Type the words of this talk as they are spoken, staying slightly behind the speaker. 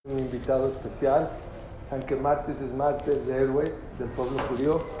Un invitado especial, aunque martes es martes de héroes del pueblo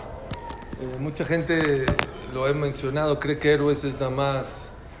judío. Mucha gente lo he mencionado, cree que héroes es nada más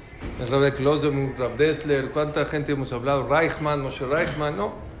el Rabbi Klosem, Rav Dessler, cuánta gente hemos hablado, Reichman, Moshe Reichman,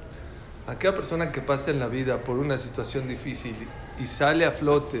 no. Aquella persona que pasa en la vida por una situación difícil y sale a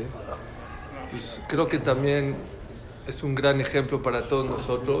flote, pues creo que también es un gran ejemplo para todos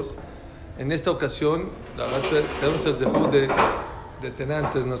nosotros. En esta ocasión, la verdad, tenemos el zehut de tener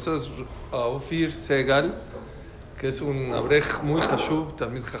entre nosotros a Ofir Segal, que es un abrej muy hashub,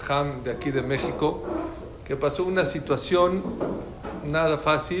 también jajam de aquí de México, que pasó una situación nada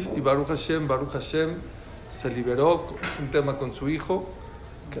fácil y Baruch Hashem se liberó. Es un tema con su hijo,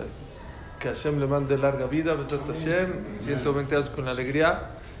 que Hashem le mande larga vida, Besat Hashem, 120 años con alegría,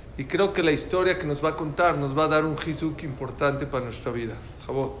 y creo que la historia que nos va a contar nos va a dar un jizuk importante para nuestra vida.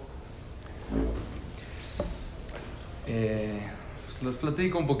 Jabot. Les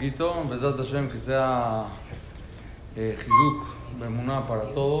platico un poquito, Besat Hashem, que sea Jizuk, Emuna para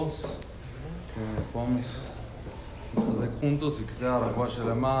todos, que podamos hacer juntos y que sea Refuah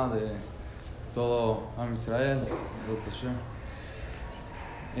Shelema de todo Am Israel, Besat Hashem.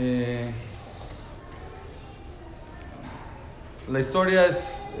 La historia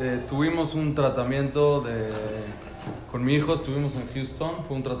es, tuvimos un tratamiento con mi hijo, estuvimos en Houston,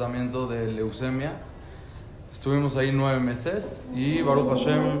 fue un tratamiento de leucemia. Estuvimos ahí 9 meses y Baruch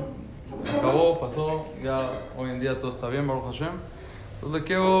Hashem acabó, pasó, ya hoy en día todo está bien, Baruch Hashem. Entonces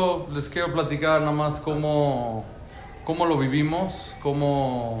les quiero platicar nada más cómo lo vivimos,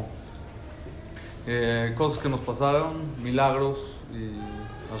 cosas que nos pasaron, milagros y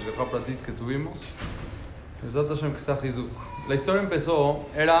Ashgaha Pratit que tuvimos. La historia empezó,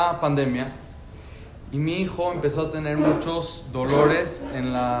 era pandemia y mi hijo empezó a tener muchos dolores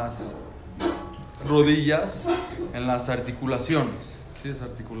en las rodillas, en las articulaciones. Sí, es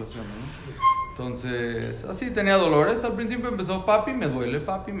articulación, ¿no? Entonces, así tenía dolores. Al principio empezó, papi, me duele,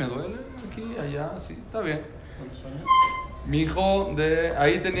 aquí, allá, sí, está bien. ¿Cuántos años? Mi hijo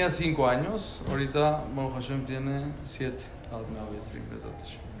ahí tenía 5 años, ahorita Baruch Hashem tiene 7.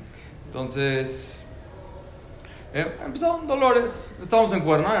 Entonces, empezaron dolores. Estábamos en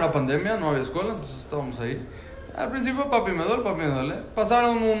Cuerna, era pandemia, no había escuela, entonces estábamos ahí. Al principio, papi me duele.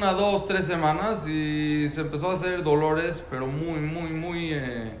 Pasaron 1, 2, 3 semanas y se empezó a hacer dolores, pero muy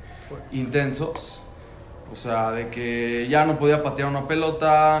intensos. O sea, de que ya no podía patear una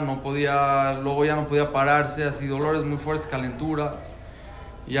pelota, luego ya no podía pararse, así dolores muy fuertes, calenturas.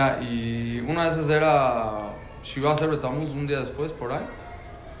 Y una de esas era Shiva Ser Betamuz, un día después, por ahí.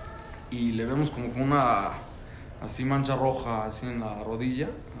 Y le vemos como una así mancha roja, así en la rodilla,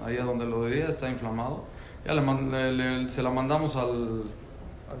 ahí a donde lo veía, está inflamado. Ya se la mandamos al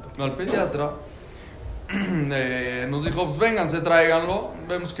pediatra. Nos dijo, pues vénganse, tráiganlo,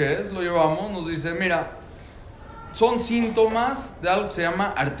 vemos qué es, lo llevamos. Nos dice, mira, son síntomas de algo que se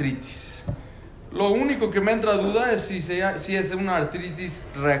llama artritis. Lo único que me entra duda es si es una artritis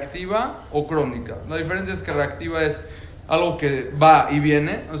reactiva o crónica. La diferencia es que reactiva es algo que va y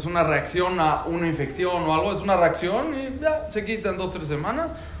viene, es una reacción a una infección o algo, es una reacción y ya se quita en 2-3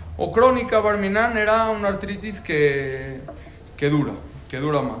 semanas. O crónica, Barminan, era una artritis que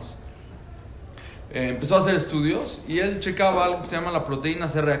dura más. Empezó a hacer estudios y él checaba algo que se llama la proteína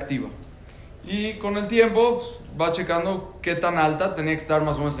C reactiva. Y con el tiempo pues, va checando qué tan alta, tenía que estar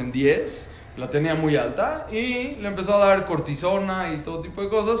más o menos en 10, la tenía muy alta y le empezó a dar cortisona y todo tipo de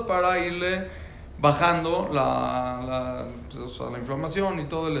cosas para irle bajando la inflamación y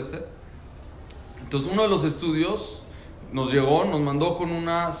todo Entonces uno de los estudios nos mandó con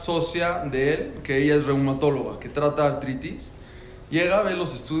una socia de él, que ella es reumatóloga, que trata artritis. Llega, ve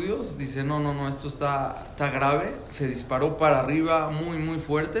los estudios, dice, no, esto está grave. Se disparó para arriba muy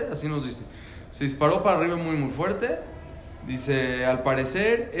fuerte, así nos dice. Se disparó para arriba muy fuerte. Dice, al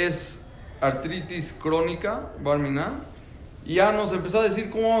parecer es artritis crónica, Barminan. Y ya nos empezó a decir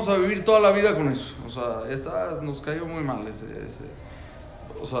cómo vamos a vivir toda la vida con eso. O sea, nos cayó muy mal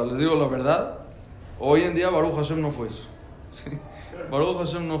O sea, les digo la verdad, hoy en día Baruch Hashem no fue eso. Sí. Baruch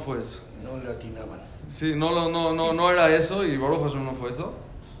Hashem no fue eso. No le atinaban. Sí, no era eso y Baruch Hashem no fue eso.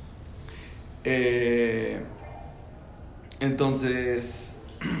 Entonces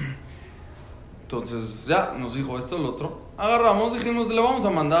ya nos dijo esto, el otro. Agarramos, dijimos, le vamos a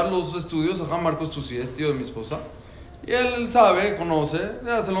mandar los estudios a Juan Marcos Tusi, es tío de mi esposa. Y él sabe, conoce,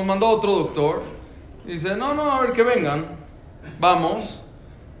 ya se los mandó a otro doctor. Y dice, no, a ver que vengan. Vamos.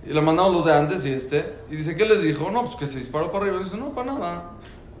 Y le mandamos los de antes y dice, ¿qué les dijo? No, pues que se disparó para arriba. Y dice, no, para nada.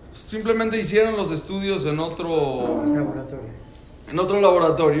 Simplemente hicieron los estudios en otro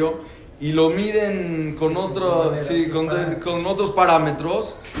laboratorio y lo miden con con otros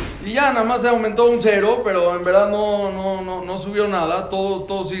parámetros y ya nada más se aumentó un 0, pero en verdad no subió nada,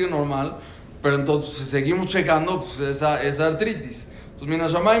 todo sigue normal, pero entonces seguimos checando pues, esa artritis. Entonces mi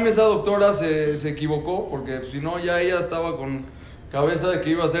Nashamay, esa doctora se equivocó, porque si no ya ella estaba con cabeza de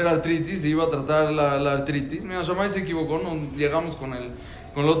que iba a ser artritis y iba a tratar la artritis. Mi Nashamay se equivocó, llegamos con el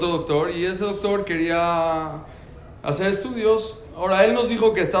otro doctor, y ese doctor quería hacer estudios. Ahora, él nos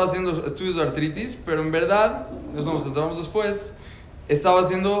dijo que estaba haciendo estudios de artritis, pero en verdad, eso nos enteramos después, estaba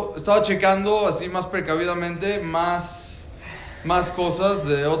checando así más precavidamente más cosas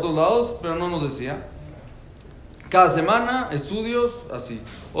de otros lados, pero no nos decía. Cada semana, estudios, así.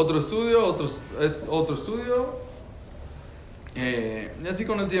 Otro estudio, otro estudio. Y así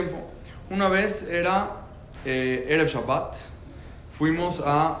con el tiempo. Una vez era Erev Shabbat, fuimos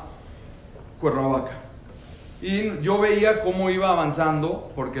a Cuernavaca. Y yo veía cómo iba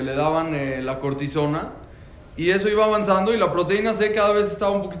avanzando, porque le daban la cortisona, y eso iba avanzando, y la proteína C cada vez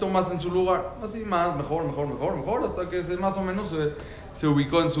estaba un poquito más en su lugar, así más, mejor, hasta que más o menos se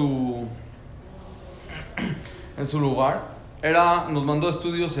ubicó en su lugar. Nos mandó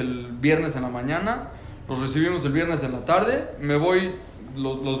estudios el viernes en la mañana, los recibimos el viernes en la tarde, me voy,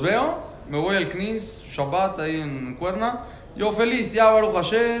 los veo, me voy al Knis, Shabbat, ahí en Cuerna, yo feliz, ya Baruch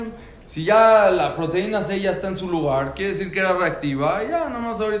Hashem. Si ya la proteína C ya está en su lugar, quiere decir que era reactiva. Ya nada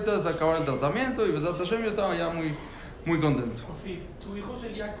más ahorita se acabó el tratamiento y Besat Hashem, yo estaba ya muy contento. ¿Tu hijo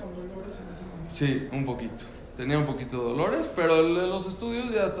seguía con dolores en ese momento? Sí, un poquito. Tenía un poquito de dolores, pero los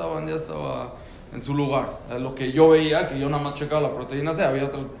estudios ya estaba en su lugar. Es lo que yo veía, que yo nada más checaba la proteína C, había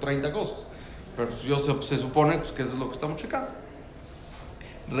otras 30 cosas. Pero se supone pues, que eso es lo que estamos checando.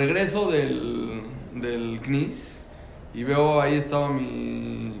 Regreso del CNIS. Y veo, ahí estaba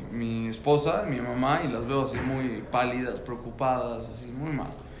mi esposa, mi mamá, y las veo así muy pálidas, preocupadas, así muy mal.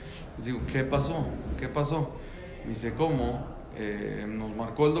 Les digo, ¿qué pasó? Me dice, ¿cómo? Nos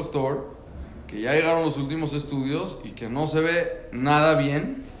marcó el doctor que ya llegaron los últimos estudios y que no se ve nada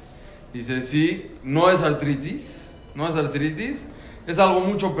bien. Dice, sí, no es artritis, es algo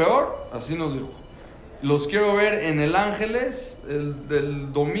mucho peor, así nos dijo. Los quiero ver en el Ángeles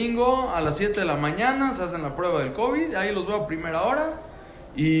del domingo a las 7 de la mañana. Se hacen la prueba del COVID. Ahí los veo a primera hora.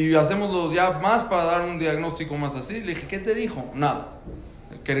 Y hacemos los ya más para dar un diagnóstico más así. Le dije, ¿qué te dijo? Nada.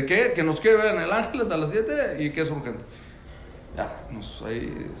 Que nos quiere ver en el Ángeles a las 7 y que es urgente. Ya,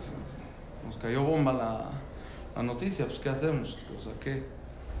 ahí nos cayó bomba la noticia. Pues, ¿qué hacemos? O sea, ¿qué?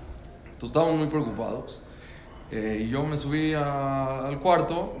 Entonces estábamos muy preocupados. Y yo me subí al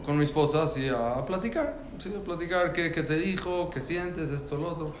cuarto con mi esposa así a platicar qué te dijo, qué sientes, esto, lo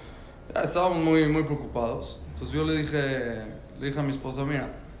otro. Ya estábamos muy preocupados. Entonces yo le dije a mi esposa, mira,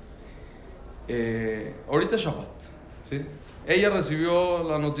 ahorita es Shabbat, ¿sí? Ella recibió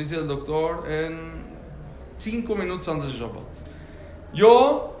la noticia del doctor en 5 minutos antes de Shabbat.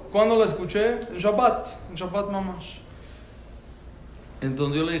 Yo, ¿cuándo la escuché? En Shabbat mamash.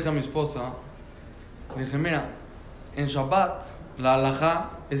 Entonces yo le dije a mi esposa, le dije, mira, en Shabbat, la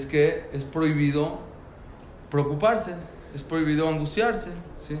halajá es que es prohibido preocuparse, es prohibido angustiarse,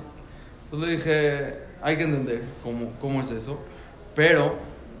 ¿sí? Entonces le dije, hay que entender cómo es eso, pero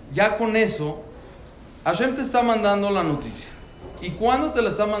ya con eso, Hashem te está mandando la noticia. ¿Y cuándo te la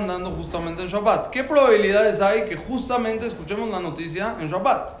está mandando? Justamente en Shabbat. ¿Qué probabilidades hay que justamente escuchemos la noticia en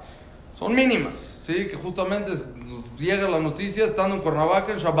Shabbat? Son mínimas, ¿sí? Que justamente llega la noticia estando en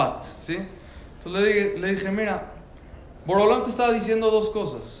Cuernavaca en Shabbat, ¿sí? Entonces le dije, mira, Borolam te está diciendo dos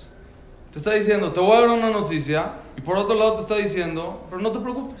cosas. Te está diciendo, te voy a dar una noticia, y por otro lado te está diciendo, pero no te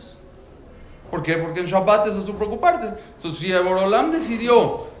preocupes. ¿Por qué? Porque en Shabbat es eso preocuparte. Entonces, si Borolam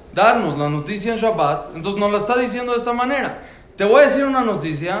decidió darnos la noticia en Shabbat, entonces nos la está diciendo de esta manera. Te voy a decir una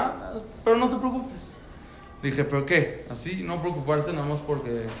noticia, pero no te preocupes. Le dije, ¿pero qué? Así, no preocuparse nada más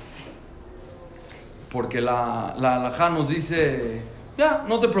porque la halajá nos dice, ya,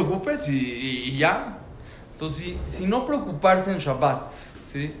 no te preocupes y ya. Entonces, si no preocuparse en Shabbat,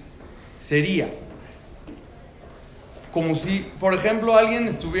 ¿sí? Sería como si, por ejemplo, alguien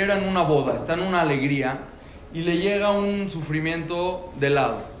estuviera en una boda, está en una alegría y le llega un sufrimiento de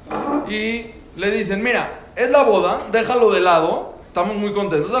lado. Y le dicen, mira, es la boda, déjalo de lado, estamos muy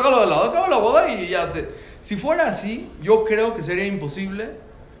contentos, déjalo de lado, acaba la boda y ya Si fuera así, yo creo que sería imposible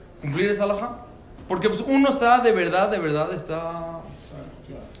cumplir esa halajá. Porque pues, uno está de verdad está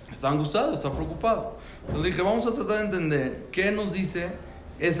angustiado, está preocupado. Entonces dije, vamos a tratar de entender qué nos dice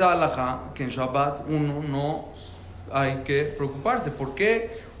esa halajá, que en Shabbat uno no hay que preocuparse. ¿Por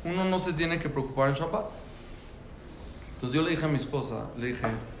qué uno no se tiene que preocupar en Shabbat? Entonces yo le dije a mi esposa,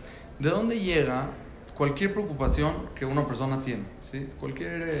 ¿de dónde llega cualquier preocupación que una persona tiene? ¿Sí?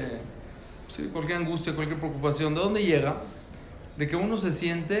 Cualquier ¿sí? Cualquier angustia, cualquier preocupación, ¿de dónde llega? De que uno se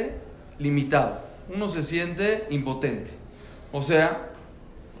siente limitado, uno se siente impotente. O sea,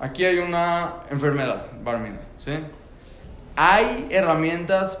 aquí hay una enfermedad, Barmina, ¿sí? ¿Hay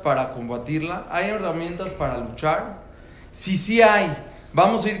herramientas para combatirla? ¿Hay herramientas para luchar? Sí hay.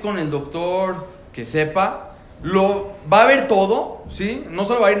 Vamos a ir con el doctor que sepa. Va a ver todo, ¿sí? No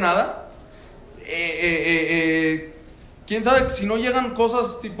se le va a ir nada. ¿Quién sabe si no llegan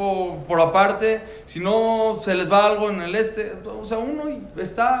cosas tipo por aparte? Si no se les va algo en el o sea, uno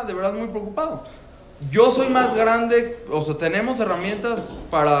está de verdad muy preocupado. Yo soy más grande, o sea, tenemos herramientas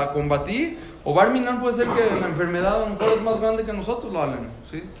para combatir. O Barminan puede ser que la enfermedad a lo mejor es más grande que nosotros, lo hablan,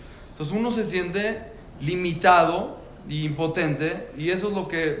 ¿sí? Entonces uno se siente limitado y impotente, y eso es lo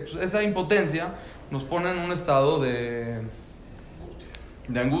que, pues, esa impotencia nos pone en un estado de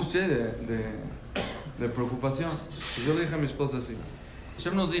angustia y de preocupación. Pues yo le dije a mi esposa así,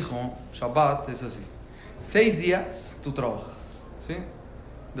 Hashem nos dijo, Shabbat es así, 6 días tú trabajas, ¿sí?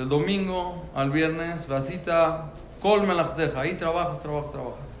 Del domingo al viernes, vasita, kol melachteja, ahí trabajas.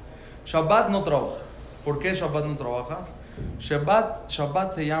 Shabbat no trabajas. ¿Por qué Shabbat no trabajas?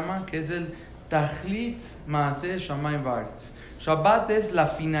 Shabbat se llama, que es el Tachlit Maaseh Shamayim Vaaretz. Shabbat es la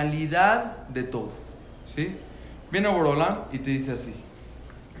finalidad de todo, ¿sí? Viene Borolam y te dice así: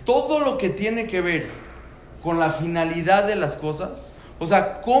 todo lo que tiene que ver con la finalidad de las cosas, o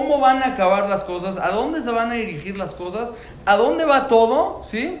sea, cómo van a acabar las cosas, a dónde se van a dirigir las cosas, a dónde va todo,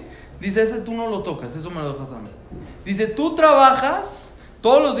 ¿sí? Dice, ese tú no lo tocas, eso me lo dejas a mí. Dice, tú trabajas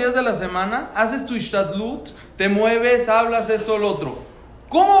todos los días de la semana, haces tu ishtadlut, te mueves, hablas esto, lo otro.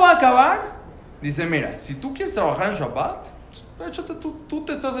 ¿Cómo va a acabar? Dice, mira, si tú quieres trabajar en Shabbat, échate tú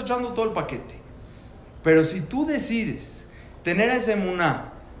te estás echando todo el paquete. Pero si tú decides tener ese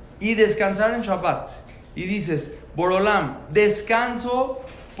Emuna y descansar en Shabbat, y dices, Borolam, descanso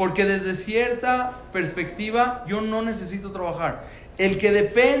porque desde cierta perspectiva yo no necesito trabajar. El que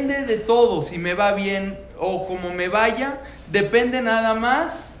depende de todo, si me va bien o como me vaya, depende nada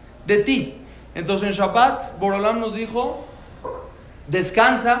más de ti. Entonces en Shabbat, Borolam nos dijo,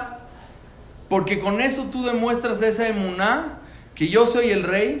 descansa, porque con eso tú demuestras esa emuná, que yo soy el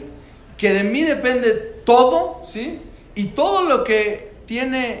rey, que de mí depende todo, ¿sí? Y todo lo que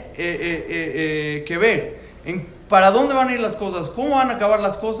tiene que ver en para dónde van a ir las cosas, cómo van a acabar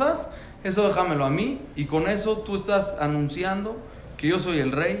las cosas, eso déjamelo a mí, y con eso tú estás anunciando que yo soy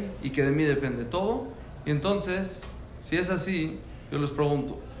el rey y que de mí depende todo. Y entonces, si es así, yo les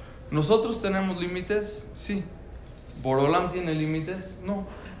pregunto, ¿nosotros tenemos límites? Sí. ¿Borolam tiene límites? No.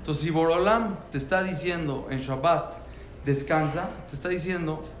 Entonces, si Borolam te está diciendo en Shabbat, descansa, te está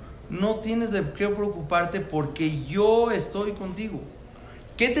diciendo, no tienes de qué preocuparte porque yo estoy contigo.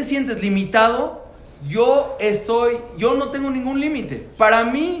 ¿Qué te sientes limitado? Yo no tengo ningún límite. Para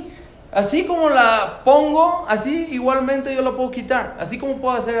mí, así como la pongo, así igualmente yo la puedo quitar. Así como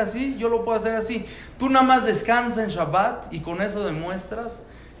puedo hacer así, yo lo puedo hacer así. Tú nada más descansa en Shabbat y con eso demuestras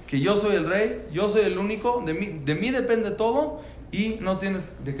que yo soy el rey, yo soy el único, de mí depende todo y no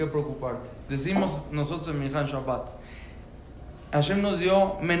tienes de qué preocuparte. Decimos nosotros en Minjan Shabbat, Hashem nos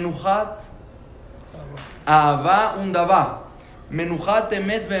dio Menuchat, Ahava Undava, Menuchat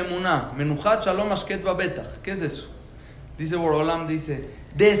Emet Ve'emunah, Menuchat Shalom Ashket Babetach. ¿Qué es eso? Dice Borolam, dice,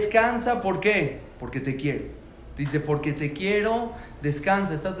 descansa, ¿por qué? Porque te quiero. Dice, porque te quiero,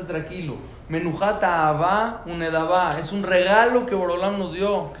 descansa, estate tranquilo. Menuchat Ahava Unedava, es un regalo que Borolam nos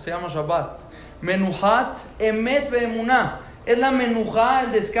dio, que se llama Shabbat. Menuchat Emet Ve'emunah, es la menujá,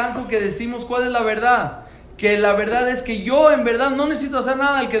 el descanso que decimos. ¿Cuál es la verdad? Que la verdad es que yo en verdad no necesito hacer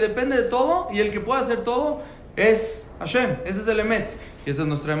nada. El que depende de todo y el que puede hacer todo es Hashem. Ese es el Emet y esa es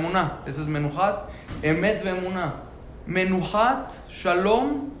nuestra Emuna. Ese es Menuchat Emet Ve'emunah. Menuchat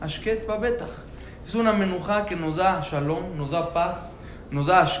Shalom Ashket Babetach, es una menujá que nos da Shalom, nos da paz, nos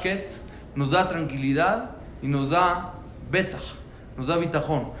da Ashket, nos da tranquilidad y nos da Betach, nos da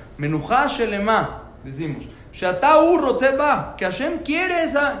Bitachon. Menujá Shelema, decimos que Hashem quiere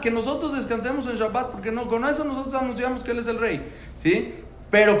que nosotros descansemos en Shabbat, porque no, con eso nosotros anunciamos que Él es el Rey, ¿sí?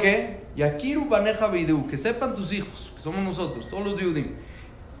 Pero que, Yakiru Baneja Beidu, que sepan tus hijos, que somos nosotros, todos los Yudim,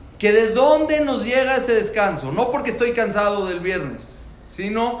 que de dónde nos llega ese descanso, no porque estoy cansado del viernes,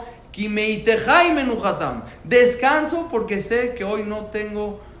 sino Kimeitejai Menujatam, descanso porque sé que hoy no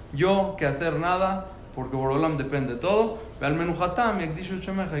tengo yo que hacer nada, porque Borolam depende de todo. Al Menujatam,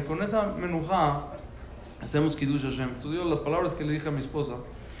 y con esa menujá hacemos Kiddush Hashem. Entonces yo las palabras que le dije a mi esposa,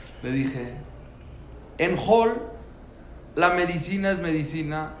 le dije, en Hol la medicina es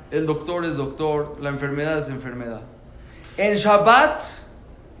medicina, el doctor es doctor, la enfermedad es enfermedad. En Shabbat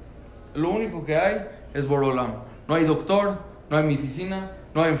lo único que hay es Borolam. No hay doctor, no hay medicina,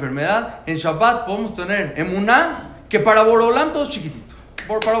 no hay enfermedad. En Shabbat podemos tener Emuna, que para Borolam todo es chiquitito.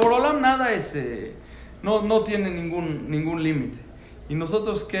 Para Borolam nada es, no tiene ningún límite. Y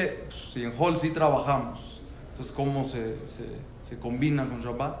nosotros que, pues, si en Hol sí trabajamos, entonces ¿cómo se combina con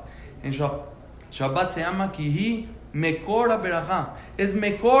Shabbat? En Shabbat se llama Kihi Mekor Berajá. Es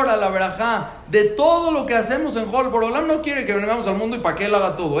Mekor a la Berajá de todo lo que hacemos en Hol. Borolam no quiere que vengamos al mundo y para que Él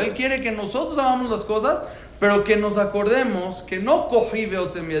haga todo. Él quiere que nosotros hagamos las cosas, pero que nos acordemos que no cogí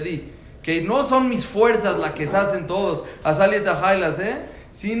veotzemiadi, que no son mis fuerzas las que se hacen todos,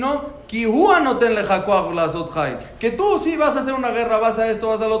 sino que tú sí vas a hacer una guerra, vas a esto,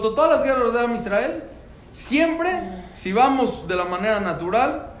 vas al otro. Todas las guerras de Israel, siempre, si vamos de la manera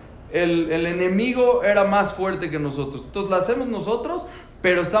natural, el enemigo era más fuerte que nosotros. Entonces la hacemos nosotros,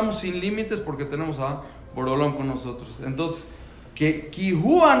 pero estamos sin límites porque tenemos a Borolam con nosotros. Entonces, y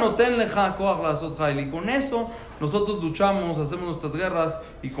con eso nosotros luchamos, hacemos nuestras guerras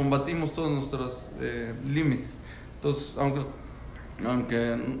y combatimos todos nuestros límites. Entonces, aunque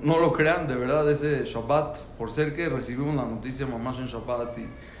no lo crean, de verdad ese Shabbat, por ser que recibimos la noticia mamás en Shabbat y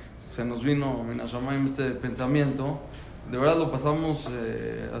se nos vino Minashamayim este pensamiento, de verdad lo pasamos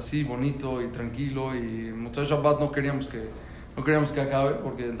así bonito y tranquilo, y muchos Shabbat no queríamos que acabe,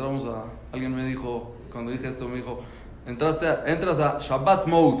 porque entramos alguien me dijo, cuando dije esto me dijo, entras a Shabbat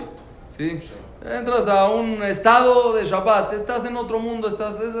mode, ¿sí? Entras a un estado de Shabbat, estás en otro mundo, es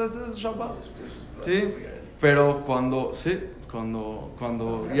Shabbat, ¿sí? Pero cuando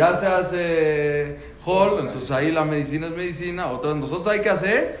ya se hace Hol, entonces ahí la medicina es medicina, otras nosotros hay que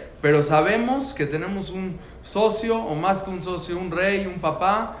hacer, pero sabemos que tenemos un socio, o más que un socio, un rey, un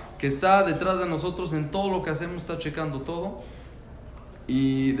papá, que está detrás de nosotros en todo lo que hacemos, está checando todo,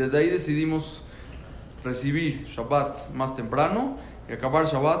 y desde ahí decidimos recibir Shabbat más temprano y acabar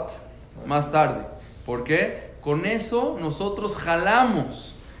Shabbat más tarde. ¿Por qué? Con eso nosotros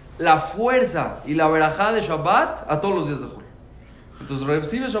jalamos la fuerza y la verajá de Shabbat a todos los días de Hol. Entonces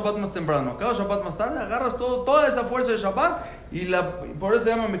recibes Shabbat más temprano, acabas Shabbat más tarde, agarras toda esa fuerza de Shabbat y por eso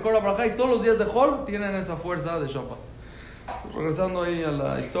se llama Mekor HaBerajá, y todos los días de Hol tienen esa fuerza de Shabbat. Entonces, regresando ahí a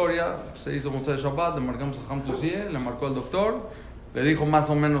la historia, se hizo Motzei Shabbat, le marcamos a Ham Tusie, le marcó al doctor, le dijo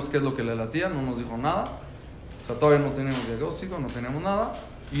más o menos qué es lo que le latía, no nos dijo nada, o sea, todavía no teníamos diagnóstico, no teníamos nada,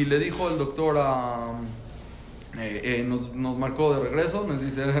 y le dijo el doctor nos marcó de regreso, nos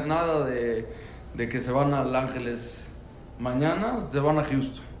dice nada de que se van al Ángeles mañana, se van a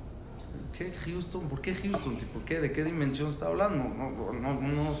Houston. ¿Qué Houston? ¿Por qué Houston? ¿Tipo qué? ¿De qué dimensión está hablando?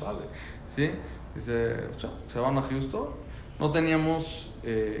 No sabe, ¿sí? Dice, se van a Houston. No teníamos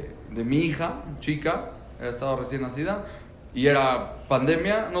de mi hija, chica, estaba recién nacida, y era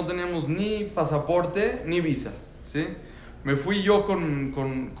pandemia, no teníamos ni pasaporte ni visa, ¿sí? Me fui yo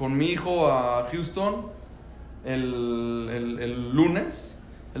con mi hijo a Houston el lunes.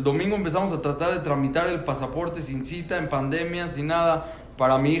 El domingo empezamos a tratar de tramitar el pasaporte sin cita, en pandemia, sin nada,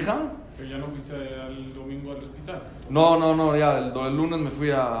 para mi hija. Pero ya no fuiste al domingo al hospital. No, ya el lunes me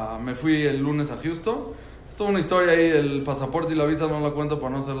fui el lunes a Houston. Es toda una historia ahí, el pasaporte y la visa no la cuento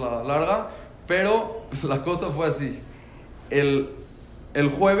para no hacerla larga, pero la cosa fue así. El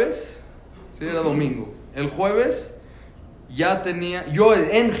jueves, sí, era domingo. El jueves ya tenía, yo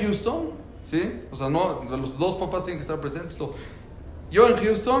en Houston, ¿sí? O sea, no, los dos papás tienen que estar presentes, todo. Yo en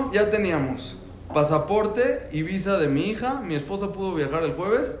Houston ya teníamos pasaporte y visa de mi hija. Mi esposa pudo viajar el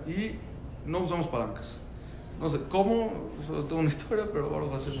jueves y no usamos palancas. No sé cómo, tengo una historia, pero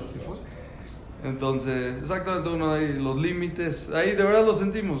ahora así fue. Entonces, exactamente uno ahí, los límites, ahí de verdad lo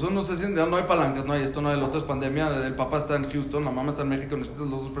sentimos. Uno se siente, no hay palancas, no hay esto, no hay lo otro, es pandemia. El papá está en Houston, la mamá está en México, necesitas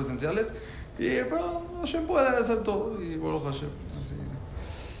los dos presenciales. Pero Hashem puede hacer todo. Y bueno, Hashem, así.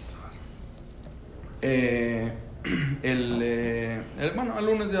 Bueno, el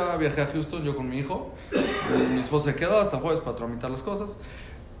lunes ya viajé a Houston, yo con mi hijo. Mi esposa se quedó hasta el jueves para tramitar las cosas.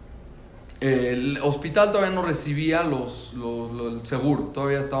 El hospital todavía no recibía el seguro,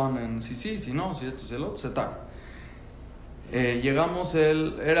 todavía estaban en si no, si esto, si el otro, se tarda. Llegamos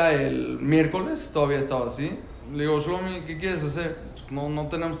era el miércoles, todavía estaba así. Le digo, Shlomi, ¿qué quieres hacer? Pues no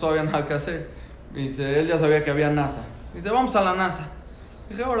tenemos todavía nada que hacer. Me dice, él ya sabía que había NASA. Me dice, vamos a la NASA.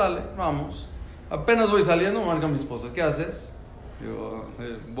 Dije, órale, vamos. Apenas voy saliendo, me marca mi esposa, ¿qué haces? Digo,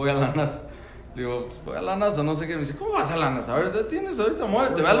 voy a la NASA. Digo, pues voy a la NASA, no sé qué. Me dice, ¿cómo vas a la NASA? A ver, tienes ahorita,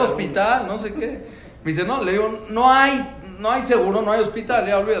 muévete, ve al hospital, no sé qué. Me dice, no, le digo, no hay seguro, no hay hospital,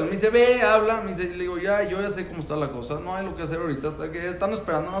 ya olvídalo. Me dice, ve, habla. Me dice, le digo, yo ya sé cómo está la cosa, no hay lo que hacer ahorita, hasta que están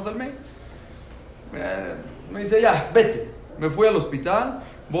esperando más al mes. Me dice, ya, vete. Me fui al hospital,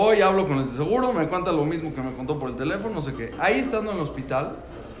 voy, hablo con el de seguro, me cuenta lo mismo que me contó por el teléfono, no sé qué. Ahí estando en el hospital,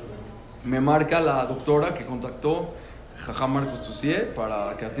 me marca la doctora que contactó Jajá Marcos Tusié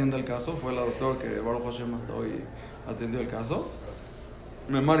para que atienda el caso. Fue la doctora que Baruch Hashem hasta hoy atendió el caso.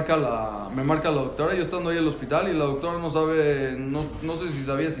 Me marca la doctora, yo estando ahí en el hospital, y la doctora no sabe, no sé si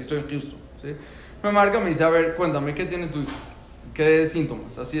sabía si estoy en Houston, ¿sí? Me marca, me dice, a ver, cuéntame, ¿qué tiene tu hijo? ¿Qué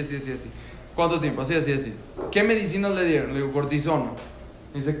síntomas? Así. ¿Cuánto tiempo? Así. ¿Qué medicinas le dieron? Le digo, cortisona.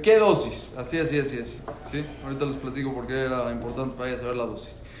 Me dice, ¿qué dosis? Así. ¿Sí? Ahorita les platico por qué era importante para ella saber la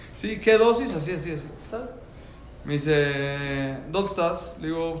dosis. ¿Sí? ¿Qué dosis? Así. ¿Tal? Me dice, ¿dónde estás? Le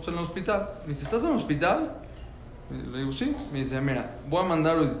digo, pues en el hospital. Me dice, ¿estás en el hospital? Le digo, sí. Me dice, mira, voy a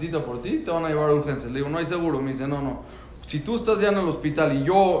mandar ahorita por ti, te van a llevar a urgencias. Le digo, no hay seguro. Me dice, no. Si tú estás ya en el hospital y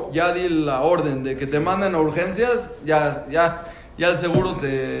yo ya di la orden de que te manden a urgencias, ya el seguro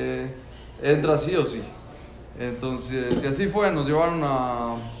te entra sí o sí. Entonces, y así fue, nos llevaron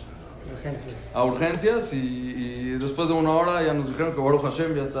a urgencias y después de una hora ya nos dijeron que Baruch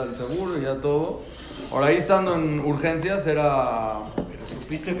Hashem ya está el seguro y ya todo. Ahora ahí estando en urgencias era... ¿Pero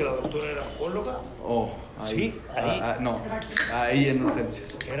supiste que la doctora era oncóloga? Ahí. Sí, ahí. No, ahí en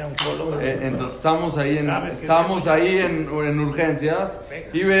urgencias. Era oncóloga. Entonces estamos ahí en urgencias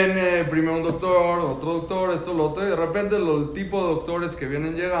y ven primero un doctor, otro doctor, esto, lo otro, y de repente el tipo de doctores que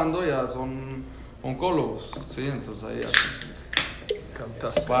vienen llegando ya son oncólogos, ¿sí? Entonces ahí ya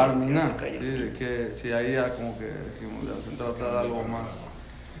Parmina, sí, de que sí, ahí ya como que dijimos, ya se trata de algo más.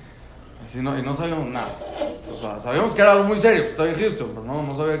 Así y no sabíamos nada. O sea, sabíamos que era algo muy serio, estaba en Houston, pero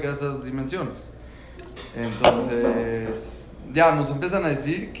no sabía que era esas dimensiones. Entonces, ya nos empiezan a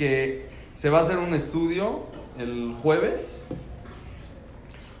decir que se va a hacer un estudio el jueves.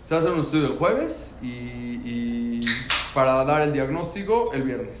 Se va a hacer un estudio el jueves y para dar el diagnóstico el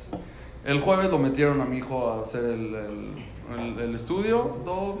viernes. El jueves lo metieron a mi hijo a hacer el estudio,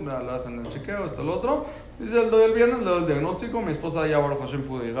 todo, le hacen el chequeo, esto, lo otro. Dice el viernes le doy el diagnóstico. Mi esposa ya Baruch Hashem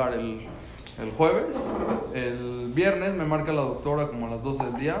pudo llegar el jueves. El viernes me marca la doctora como a las 12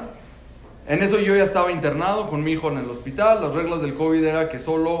 del día. En eso yo ya estaba internado con mi hijo en el hospital. Las reglas del COVID era que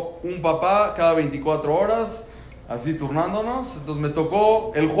solo un papá cada 24 horas, así turnándonos. Entonces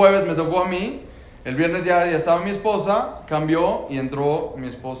el jueves me tocó a mí. El viernes ya estaba mi esposa, cambió y entró mi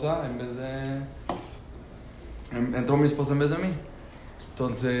esposa en vez de mí.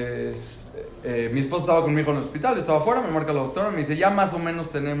 Entonces, mi esposa estaba con mi hijo en el hospital, yo estaba afuera, me marca la doctora, me dice, ya más o menos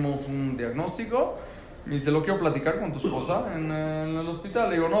tenemos un diagnóstico. Me dice, ¿lo quiero platicar con tu esposa en el hospital?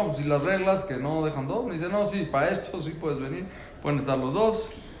 Le digo, no, pues si las reglas que no dejan dos. Me dice, no, sí, para esto sí puedes venir, pueden estar los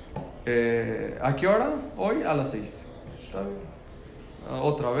dos. ¿A qué hora? Hoy a las 6. Está bien.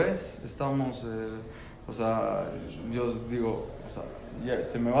 Otra vez estamos, yo digo, ya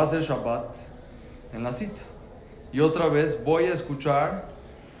se me va a hacer Shabbat en la cita. Y otra vez voy a escuchar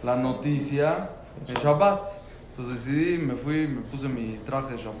la noticia de Shabbat. Entonces decidí, me fui, me puse mi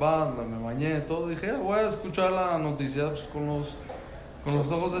traje de Shabbat, me bañé, todo. Dije, voy a escuchar la noticia pues, con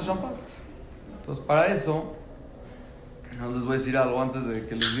los ojos de Shabbat. Entonces para eso, les voy a decir algo antes de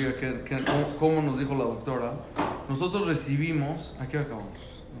que les diga cómo nos dijo la doctora. Nosotros recibimos... ¿A qué hora acabamos?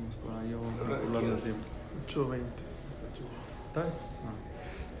 Vamos por ahí, yo voy a calcular el tiempo. 8:20. ¿Está bien?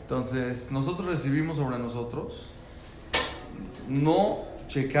 Entonces, nosotros recibimos sobre nosotros no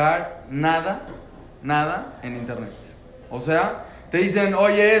checar nada en internet. O sea, te dicen,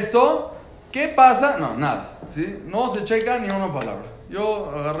 oye, esto, ¿qué pasa? No, nada, ¿sí? No se checa ni una palabra. Yo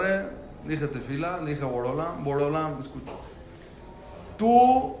agarré, dije tefila, le dije Borola, escucha.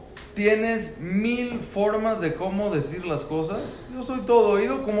 Tú tienes 1000 formas de cómo decir las cosas. Yo soy todo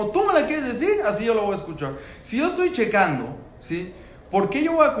oído. Como tú me la quieres decir, así yo lo voy a escuchar. Si yo estoy checando, ¿sí? ¿Por qué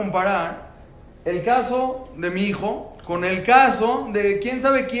yo voy a comparar el caso de mi hijo con el caso de quién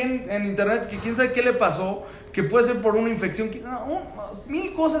sabe quién en internet, que quién sabe qué le pasó, que puede ser por una infección,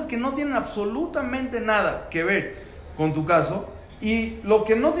 1000 cosas que no tienen absolutamente nada que ver con tu caso? Y lo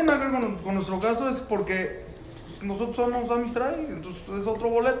que no tiene que ver con nuestro caso es porque nosotros somos Am Israel, entonces es otro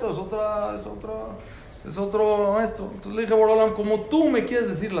boleto, es otro esto. Entonces le dije, Borolam, como tú me quieres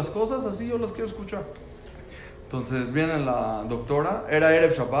decir las cosas, así yo las quiero escuchar. Entonces viene la doctora, era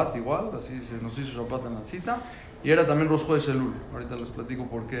Erev Shabbat igual, así se nos hizo Shabbat en la cita, y era también Rosh Chodesh Elul. Ahorita les platico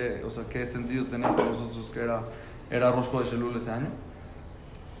por qué, qué sentido tenía para nosotros que era Rosh Chodesh Elul ese año.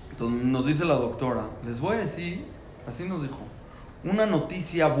 Entonces nos dice la doctora, les voy a decir, así nos dijo, una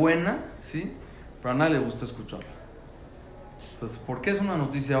noticia buena, ¿sí? Pero a nadie le gusta escucharla. Entonces, ¿por qué es una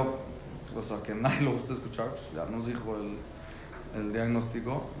noticia que a nadie le gusta escuchar? Pues ya nos dijo el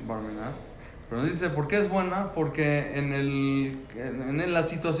diagnóstico, Barminar. Pero nos dice, ¿por qué es buena? Porque en la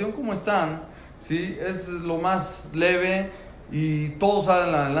situación como están, ¿sí? Es lo más leve y todos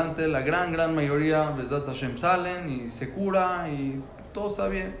salen adelante, la gran mayoría, Besdat Hashem, salen y se cura y todo está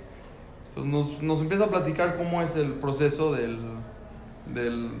bien. Entonces nos empieza a platicar cómo es el proceso del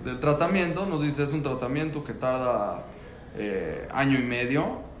tratamiento. Nos dice, es un tratamiento que tarda año y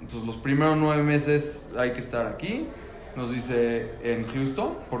medio. Entonces los primeros 9 meses hay que estar aquí. Nos dice en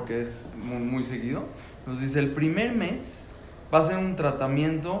Houston, porque es muy, muy seguido. Nos dice, el primer mes va a ser un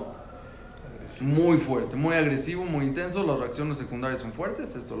tratamiento muy fuerte, muy agresivo, muy intenso. Las reacciones secundarias son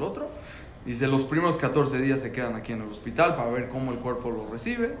fuertes, esto, lo otro. Dice, los primeros 14 días se quedan aquí en el hospital para ver cómo el cuerpo lo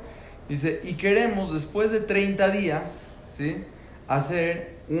recibe. Dice, y queremos después de 30 días, ¿sí?,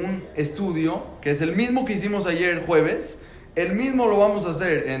 hacer un estudio, que es el mismo que hicimos ayer jueves. El mismo lo vamos a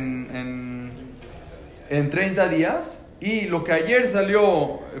hacer en 30 días. Y lo que ayer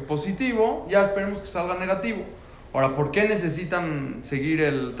salió positivo, ya esperemos que salga negativo. Ahora, ¿por qué necesitan seguir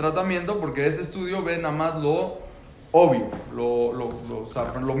el tratamiento? Porque ese estudio ve nada más lo obvio, o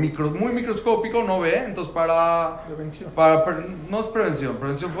sea, muy microscópico, no ve. Entonces, no es prevención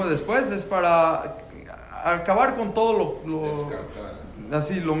fue después, es para acabar con todo lo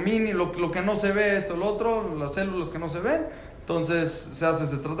que no se ve, esto, lo otro, las células que no se ven. Entonces se hace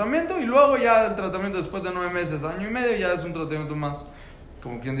ese tratamiento y luego ya el tratamiento después de 9 meses, año y medio, ya es un tratamiento más,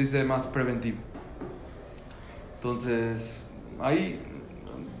 como quien dice, más preventivo. Entonces, ahí,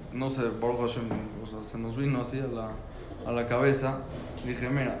 no sé, Baruch Hashem, o sea, se nos vino así a la cabeza. Dije,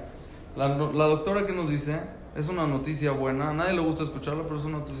 mira, la doctora que nos dice, es una noticia buena, a nadie le gusta escucharla, pero es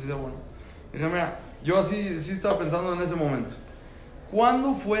una noticia buena. Dije, mira, yo así sí estaba pensando en ese momento.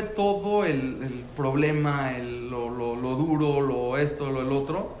 ¿Cuándo fue todo el problema, lo duro, lo esto, el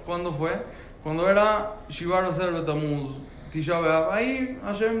otro? ¿Cuándo fue? Cuando era Shivar Aser Betamuz, Tisha B'Av. Ahí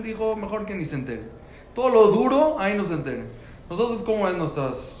Hashem dijo, mejor que ni se entere. Todo lo duro, ahí no se entere. Nosotros, ¿cómo es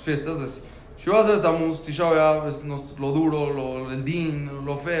nuestras fiestas? Es Shivar Aser Betamuz, Tisha B'Av, es lo duro, el din,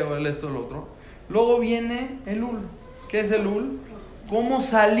 lo feo, el esto, el otro. Luego viene el Ul. ¿Qué es el Ul? ¿Cómo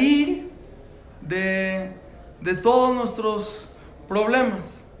salir de todos nuestros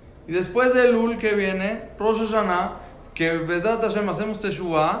problemas? Y después del Ul que viene Rosh Hashanah, que Bezrat Hashem hacemos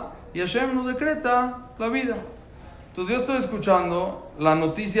Teshuvah y Hashem nos decreta la vida. Entonces yo estoy escuchando la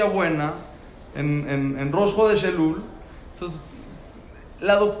noticia buena en Rosh Chodesh Elul. Entonces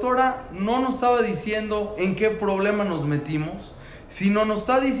la doctora no nos estaba diciendo en qué problema nos metimos, sino nos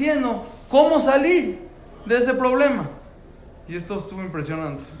está diciendo cómo salir de ese problema. Y esto estuvo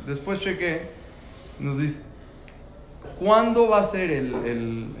impresionante. Después chequé, nos dice, ¿cuándo va a ser el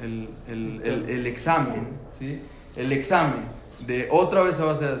examen? ¿Sí? El examen de otra vez se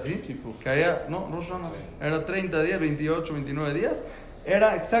va a hacer así. Que haya, no, Rosh Hashanah. Era 30 días, 28, 29 días.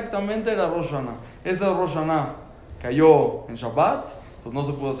 Era Rosh Hashanah. Ese Rosh Hashanah cayó en Shabbat. Entonces no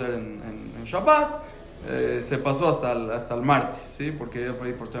se pudo hacer en Shabbat. Se pasó hasta el martes, ¿sí? Porque yo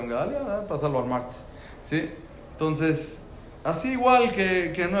pedí por Shem Gedalia, pasarlo al martes, ¿sí? Entonces, así igual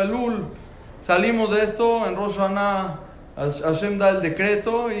que en el Elul, salimos de esto, en Rosh Hashanah Hashem da el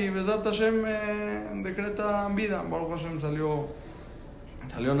decreto y Bezrat Hashem decreta vida. Baruch Hashem salió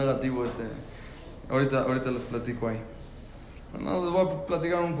negativo ese. Ahorita les platico ahí. Bueno, les voy a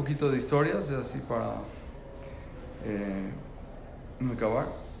platicar un poquito de historias, así para acabar.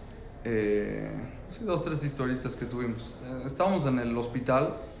 Sí, 2, 3 historietas que tuvimos. Estábamos en el hospital.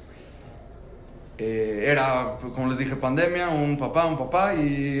 Era, como les dije, pandemia, un papá,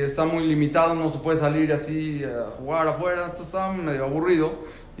 y está muy limitado, no se puede salir así a jugar afuera. Entonces estaba medio aburrido,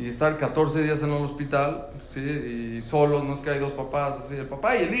 y estar 14 días en el hospital, ¿sí? Y solos, no es que hay 2 papás, así, el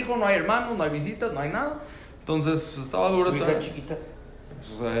papá y el hijo, no hay hermanos, no hay visitas, no hay nada. Entonces pues, estaba duro. ¿Tu hija chiquita?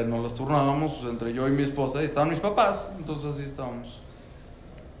 Pues, nos las turnábamos entre yo y mi esposa, y estaban mis papás, entonces así estábamos.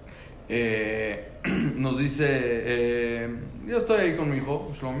 Nos dice, yo estoy ahí con mi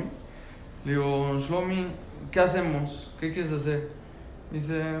hijo, Shlomi. Le digo, Shlomi, ¿qué hacemos? ¿Qué quieres hacer? Me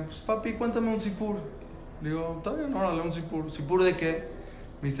dice, pues papi, cuéntame un sipur. Le digo, está bien, órale, un sipur. ¿Sipur de qué?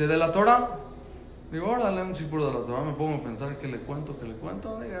 Me dice, ¿de la Torah? Le digo, órale, un sipur de la Torah. Me pongo a pensar, ¿qué le cuento?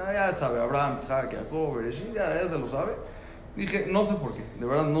 Diga, ya sabe, Abraham, Isaac, Jacob, Bereshit, ya se lo sabe. Dije, no sé por qué, de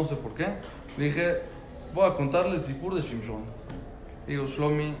verdad no sé por qué. Le dije, voy a contarle el sipur de Shimshon. Digo,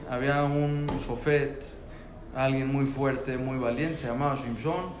 Shlomi, había un shofet, alguien muy fuerte, muy valiente, se llamaba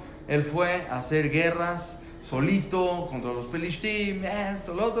Shimshon. Él fue a hacer guerras solito contra los Pelishtim,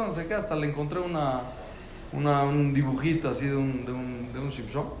 esto, lo otro, no sé qué. Hasta le encontré un dibujito así de un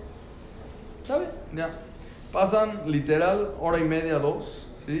Shimshon. ¿Está bien? Ya. Pasan literal 1:30, 2,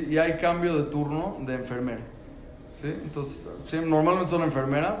 ¿sí? Y hay cambio de turno de enfermera, ¿sí? Entonces, ¿sí? Normalmente son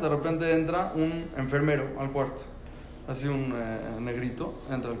enfermeras, de repente entra un enfermero al cuarto. Así un negrito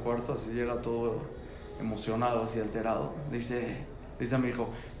entra al cuarto, así llega todo emocionado, así alterado. Dice a mi hijo,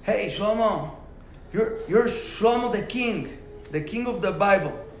 hey Shlomo, you're Shlomo the king of the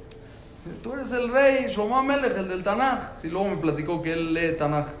Bible. Tú eres el rey, Shlomo Amelech, el del Tanaj. Sí, luego me platicó que él lee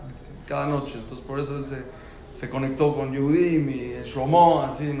Tanaj cada noche, entonces por eso él se conectó con Yehudim y Shlomo,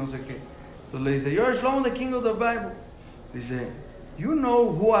 así, no sé qué. Entonces le dice, you're Shlomo, the king of the Bible. Dice, you know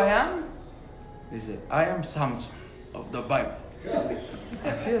who I am? Dice, I am Samson of the Bible.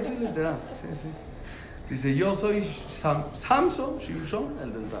 Así literal, así. Dice, yo soy Samson, Shimshon,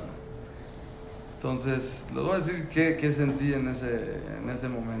 el del Tanaj. Entonces, les voy a decir qué sentí en ese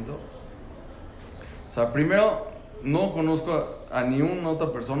momento. O sea, primero, no conozco a ni una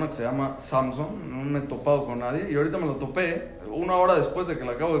otra persona que se llama Samson, no me he topado con nadie, y ahorita me lo topé una hora después de que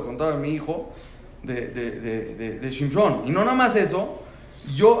le acabo de contar a mi hijo de Shimshon. Y no nada más eso,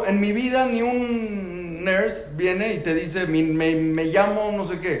 yo en mi vida ni un nurse viene y te dice, me llamo no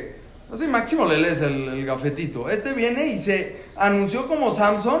sé qué. Así máximo le lees el gafetito. Este viene y se anunció como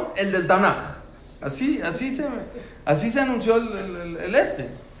Samson, el del Tanaj. Así se anunció el este.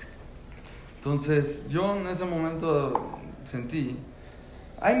 Entonces, yo en ese momento sentí,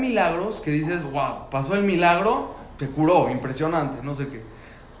 hay milagros que dices, wow, pasó el milagro, te curó, impresionante, no sé qué.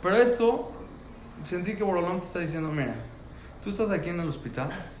 Pero esto, sentí que Borolán te está diciendo, mira, tú estás aquí en el hospital,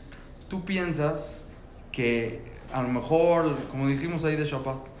 tú piensas que a lo mejor, como dijimos ahí de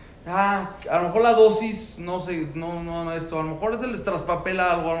Shabbat, a lo mejor la dosis, no sé, no esto, a lo mejor se les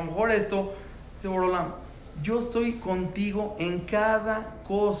traspapela algo, a lo mejor esto, dice Borolán, yo estoy contigo en cada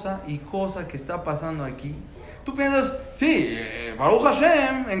cosa y cosa que está pasando aquí. Tú piensas, sí, Baruch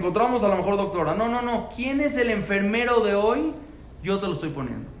Hashem, encontramos a la mejor doctora. No. ¿Quién es el enfermero de hoy? Yo te lo estoy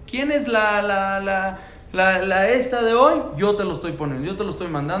poniendo. ¿Quién es la esta de hoy? Yo te lo estoy poniendo. Yo te lo estoy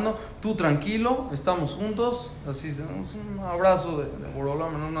mandando. Tú tranquilo, estamos juntos. Así, un abrazo de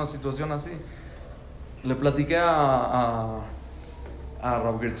Borolam en una situación así. Le platiqué a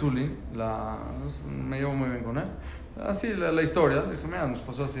Rav Gertzulin, me llevo muy bien con él. Así la historia, le dije, mira, nos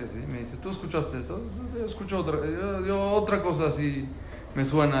pasó así. Me dice, ¿tú escuchaste esto? Yo escucho otra cosa así, me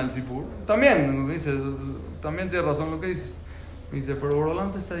suena el Sipur. También, me dice, también tienes razón lo que dices. Me dice, pero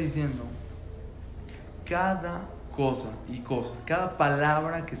Borolán te está diciendo, cada cosa y cosa, cada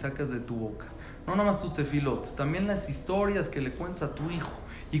palabra que sacas de tu boca, no nada más tus tefilotes, también las historias que le cuentas a tu hijo.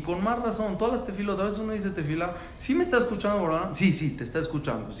 Y con más razón, todas las tefilas, a veces uno dice tefila, ¿sí me está escuchando Borolán? Sí, te está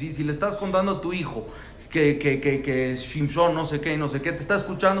escuchando. ¿Sí? Si le estás contando a tu hijo que es Shimshon, no sé qué, te está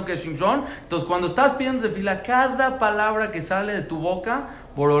escuchando que es Shimshon, entonces cuando estás pidiendo tefila, cada palabra que sale de tu boca,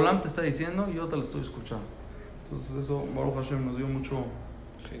 Borolán te está diciendo y yo te la estoy escuchando. Entonces eso, Baruch Hashem, nos dio mucho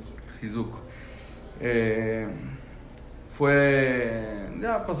Hizuk.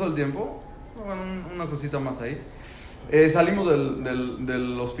 Ya pasó el tiempo, bueno, una cosita más ahí. Salimos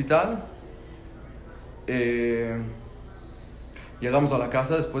del hospital, llegamos a la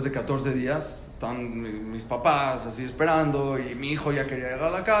casa después de 14 días, están mis papás así esperando y mi hijo ya quería llegar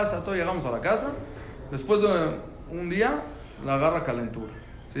a la casa, todos llegamos a la casa, después de un día la agarra calentura,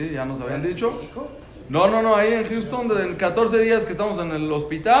 ¿sí? Ya nos habían dicho. No, ahí en Houston, en 14 días que estamos en el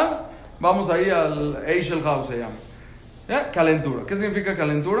hospital, vamos ahí al Eichel House se llama. Calentura. ¿Qué significa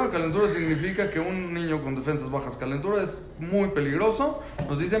calentura? Calentura significa que un niño con defensas bajas, calentura es muy peligroso.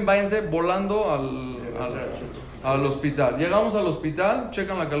 Nos dicen váyanse volando al hospital. Llegamos al hospital,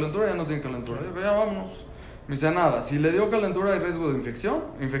 checan la calentura, ya no tiene calentura. Ya vámonos. Me dice nada, si le dio calentura hay riesgo de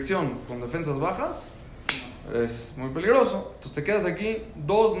infección con defensas bajas, es muy peligroso. Entonces te quedas aquí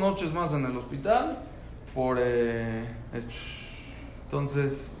 2 noches más en el hospital por esto.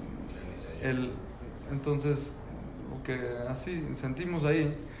 Entonces lo que así sentimos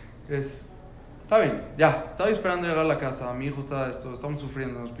ahí es, está bien, ya, estaba esperando llegar a la casa, mi hijo está estamos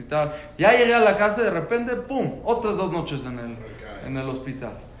sufriendo en el hospital, ya llegué a la casa y de repente, pum, otras 2 noches en el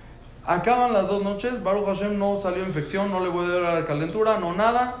hospital. Acaban las 2 noches, Baruch Hashem no salió infección, no le voy a dar calentura, no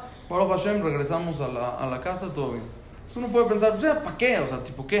nada, Baruch Hashem regresamos a la casa, todo bien. Entonces uno puede pensar, pues ya, ¿para qué? O sea,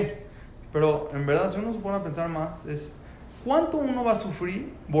 ¿tipo qué? Pero en verdad, si uno se pone a pensar más, es ¿cuánto uno va a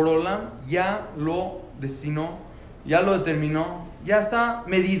sufrir? Borolán ya lo destinó, ya lo determinó, ya está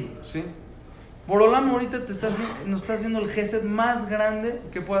medido, ¿sí? Borolán ahorita nos está haciendo el gesed más grande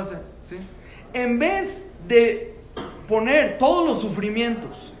que puede hacer, ¿sí? En vez de poner todos los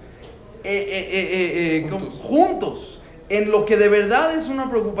sufrimientos juntos en lo que de verdad es una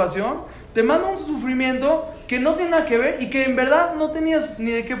preocupación, te manda un sufrimiento que no tiene nada que ver y que en verdad no tenías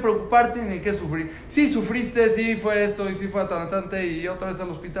ni de qué preocuparte ni de qué sufrir. Sí sufriste, sí fue esto y sí fue atalantante y otra vez al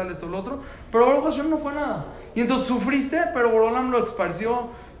hospital, esto y lo otro, pero Baruch Hashem no fue nada. Y entonces sufriste, pero Borolam lo esparció,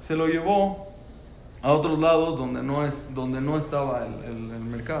 se lo llevó a otros lados donde no estaba el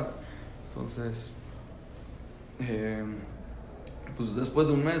mercado. Entonces, pues después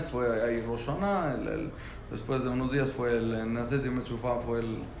de un mes fue ahí Rosh Hashanah, después de unos días fue el Naset y Mechufá, fue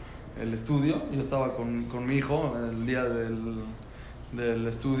el estudio. Yo estaba con mi hijo el día del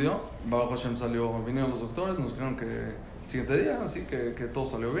estudio. Baruch Hashem vinieron los doctores, nos dijeron que el siguiente día, así que todo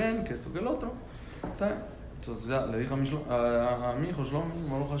salió bien, que esto, que el otro. Entonces ya le dije a mi hijo Shlomi,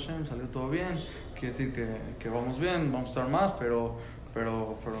 Baruch Hashem, salió todo bien, quiere decir que vamos bien, vamos a estar más, pero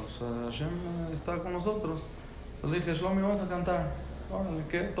Hashem está con nosotros. Entonces le dije, Shlomi, vamos a cantar. Órale,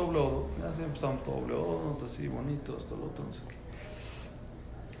 ¿qué? Tobleodo. Ya así empezamos Tobleodo, así bonito, esto, lo otro, no sé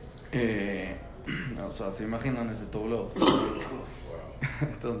qué. O sea, se imaginan ese Tobleodo.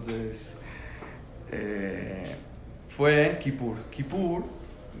 Entonces, fue Kippur.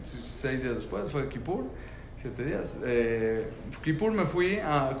 6 días después fue Kippur, 7 días. Kippur me fui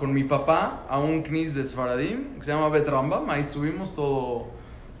con mi papá a un knis de Sfaradim que se llama Bet Rambam. Ahí subimos todo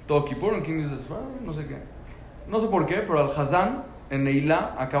Kippur, un knis de Sfaradim, no sé qué. No sé por qué, pero al Hazán, en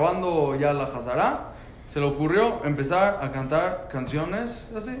Neilá, acabando ya la Hazará, se le ocurrió empezar a cantar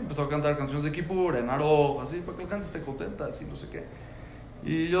canciones, así, empezó a cantar canciones de Kippur, en Aro, así, para que la gente esté contenta, así, no sé qué.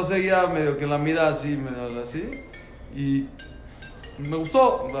 Y yo seguía medio que la mida así, y me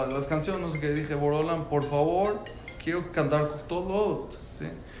gustó las canciones, no sé qué, dije, Borolam, por favor, quiero cantar todo, ¿sí?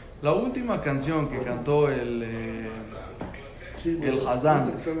 La última canción que cantó el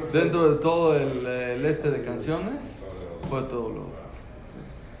Hazán dentro de todo el de canciones fue todo lo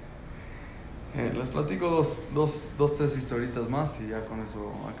les platico tres historitas más y ya con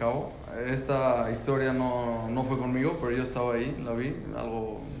eso acabo. Esta historia no fue conmigo, pero yo estaba ahí, la vi,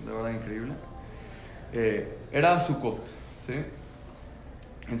 algo de verdad increíble. Era Sukkot, ¿sí?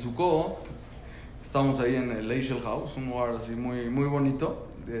 En Sukkot estábamos ahí en el Eichel House, un lugar así muy, muy bonito.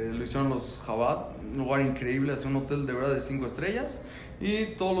 Lo hicieron los Chabad, un lugar increíble, es un hotel de verdad de 5 estrellas y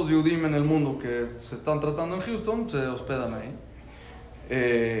todos los Yehudim en el mundo que se están tratando en Houston se hospedan ahí.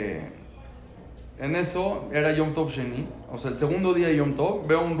 En eso era Yom Tov Sheni, o sea el segundo día de Yom Tov,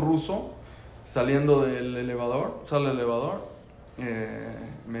 veo un ruso saliendo del elevador, sale el elevador,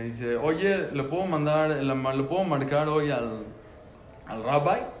 me dice, oye, ¿le puedo marcar hoy al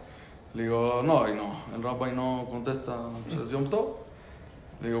rabbi? Le digo, no, el rabbi no contesta, es Yom Tov.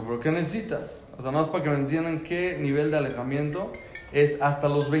 Le digo, ¿pero qué necesitas? O sea, nada más para que me entiendan qué nivel de alejamiento es. Hasta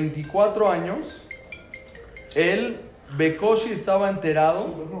los 24 años, él, Bekoshi, estaba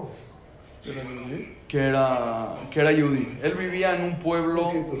enterado que era Yehudi. Él vivía en un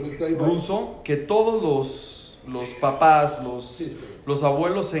pueblo ruso que todos los papás, los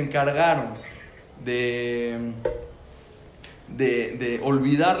abuelos se encargaron de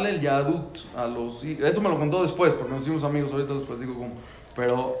olvidarle el Yahadut a los hijos. Eso me lo contó después, porque nos hicimos amigos, ahorita después digo cómo.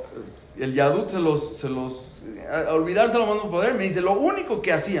 Pero el Yahadut se los a olvidarse lo más no poder. Me dice, lo único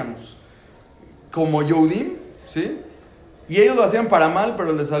que hacíamos como Yehudim, ¿sí? Y ellos lo hacían para mal,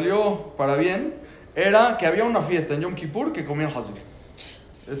 pero les salió para bien, era que había una fiesta en Yom Kippur que comían hazir.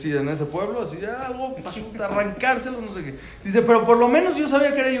 Es decir, en ese pueblo, así, algo para arrancárselo, no sé qué. Dice, pero por lo menos yo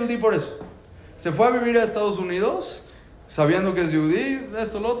sabía que era Yehudí por eso. Se fue a vivir a Estados Unidos, sabiendo que es Yehudí,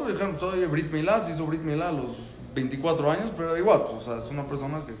 esto, lo otro, dijeron, soy Brit Milá, se hizo Brit Milá a los 24 años, pero igual, pues, o sea, es una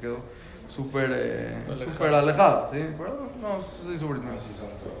persona que quedó súper alejada, ¿sí? Pero no, se hizo Brit Milá.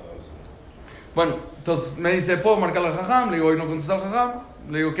 Bueno, entonces me dice, ¿puedo marcar al jajam? Le digo, hoy no contesta al jajam.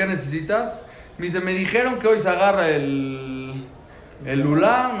 Le digo, ¿qué necesitas? Me dice, me dijeron que hoy se agarra el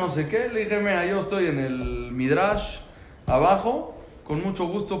lulá, no sé qué. Le dije, mira, yo estoy en el midrash abajo, con mucho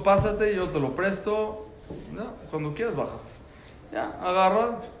gusto pásate, yo te lo presto, ya, cuando quieras bájate. Ya,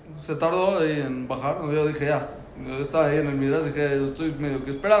 agarra, se tardó ahí en bajar. Yo dije, ya, yo estaba ahí en el midrash, dije, yo estoy medio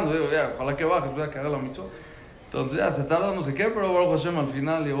que esperando, digo, ya, ojalá que baje, pues ya que haga la mitzvah. Entonces ya se tarda no sé qué, pero Baruch Hashem al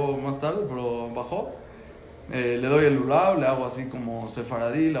final llegó más tarde, pero bajó. Le doy el lulav, le hago así como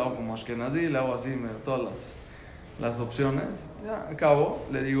sefaradí, le hago como ashkenazí, le hago así todas las opciones. Ya acabo,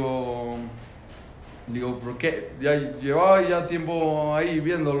 le digo, ¿por qué? Ya llevaba ya tiempo ahí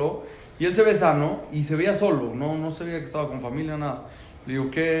viéndolo y él se ve sano y se veía solo, no se veía que estaba con familia, nada. Le digo,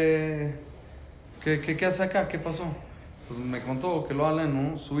 ¿qué hace acá? ¿Qué pasó? Entonces me contó que lo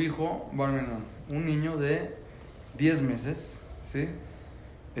Alenu, su hijo, un niño de 10 meses, ¿sí?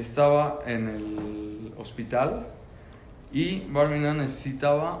 Estaba en el hospital y Barminan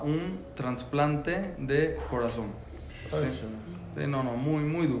necesitaba un trasplante de corazón. ¿Sí? No, muy,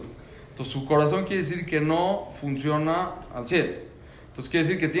 muy duro. Entonces su corazón quiere decir que no funciona al 100. Entonces quiere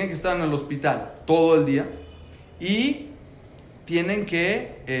decir que tiene que estar en el hospital todo el día y tienen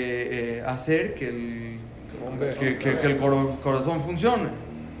que hacer que el corazón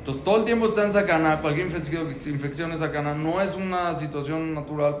funcione. Entonces todo el tiempo está en sacana, cualquier infección es sacana, no es una situación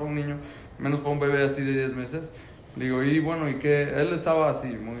natural para un niño, menos para un bebé así de 10 meses. Le digo, y bueno, ¿y qué? Él estaba así,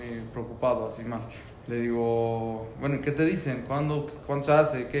 muy preocupado, así mal. Le digo, bueno, ¿qué te dicen? ¿Cuándo se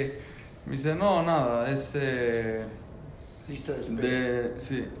hace? ¿Qué? Me dice, no, nada, es... Lista de espera.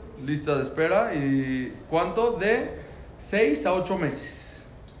 Sí, lista de espera. ¿Y cuánto? De 6 a 8 meses.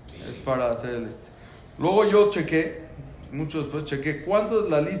 Es para hacer el Luego yo chequé, mucho después chequé, ¿cuánto es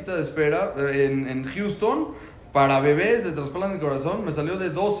la lista de espera en Houston para bebés de trasplante de corazón? Me salió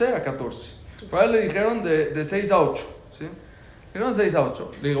de 12 a 14. Para él le dijeron de 6 a 8. ¿Sí? Dijeron 6 a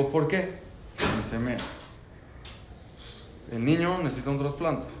 8. Le digo, ¿por qué? Me dice, mira, el niño necesita un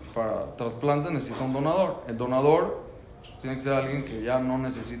trasplante. Para trasplante necesita un donador. El donador pues, tiene que ser alguien que ya no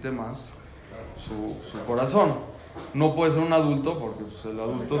necesite más su corazón. No puede ser un adulto porque pues, el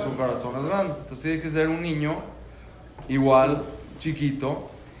adulto su corazón es grande. Entonces tiene que ser un niño igual, chiquito,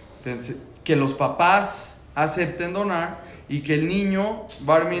 que los papás acepten donar y que el niño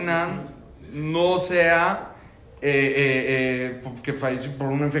Barminan no sea que falleció por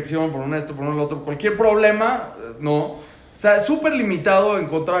una infección, por un esto, por un otro, cualquier problema, no. O sea, es súper limitado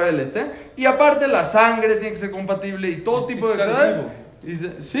encontrar y aparte la sangre tiene que ser compatible y todo tipo de cosas.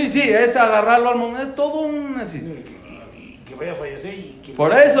 Sí, es agarrarlo al momento, es todo un así. Y que vaya a fallecer y que...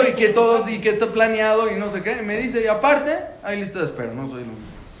 Por eso, y que todos, y que está planeado y no sé qué. Y me dice, y aparte, hay lista de espera, no soy el único.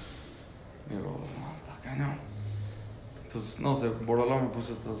 Digo, no, está cañón. Entonces, no sé, Borolá me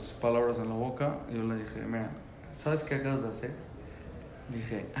puso estas palabras en la boca y yo le dije, mira, ¿sabes qué acabas de hacer? Le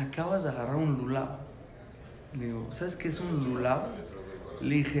dije, acabas de agarrar un lulab. Le digo, ¿sabes qué es un lulab?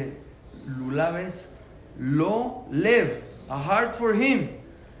 Le dije, lulab es lo lev, a heart for him.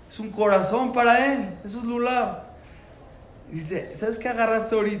 Es un corazón para él, eso es lulab. Dice, ¿sabes qué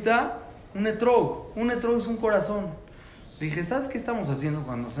agarraste ahorita? Un etrog. Un etrog es un corazón. Le dije, ¿sabes qué estamos haciendo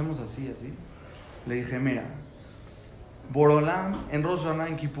cuando hacemos así? Le dije, mira, Borolam en Rosh Hashanah,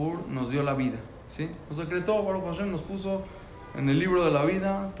 en Kippur, nos dio la vida, ¿sí? Nos decretó, Baruch Hashem nos puso en el libro de la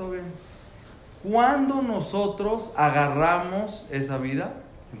vida, todo bien. ¿Cuándo nosotros agarramos esa vida?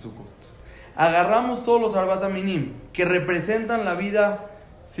 En Sukkot. Agarramos todos los Arbat Aminim que representan la vida,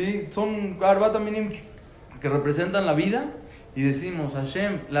 ¿sí? Son Arbat Aminim que representan la vida y decimos,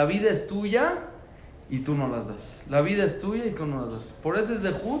 Hashem, la vida es tuya y tú no las das. La vida es tuya y tú no las das. Por ese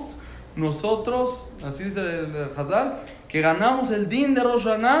Zehut, nosotros, así dice el Hazal, que ganamos el din de Rosh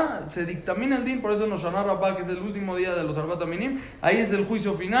Hashanah, se dictamina el din, por eso en Rosh Hashanah Rabbah, que es el último día de los Arbat Aminim, ahí es el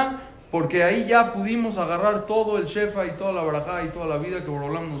juicio final, porque ahí ya pudimos agarrar todo el Shefa y toda la Barajá y toda la vida que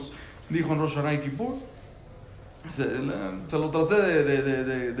Borolam nos dijo en Rosh Hashanah y Kippur. Se lo traté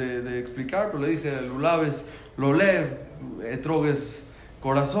de explicar, pero le dije, Lulav es Lolev, Etrog es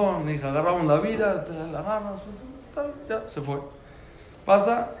corazón. Le dije, agarramos la vida, te la agarras, pues, tal, ya, se fue.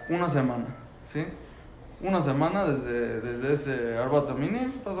 Pasa una semana, ¿sí? Una semana desde ese Arbat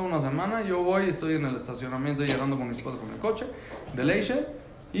Aminim, pasa una semana, yo voy, estoy en el estacionamiento llegando con mi esposa con el coche de Leishe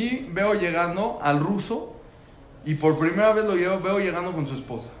y veo llegando al ruso y por primera vez veo llegando con su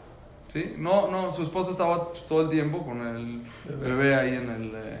esposa. ¿Sí? No, su esposa estaba todo el tiempo con el bebé ahí en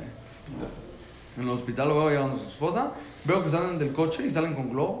el hospital, lo veo llegando con su esposa, veo que salen del coche y salen con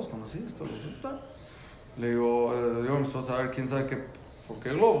globos, con así, esto, tal. Le digo a mi esposa, a ver, quién sabe por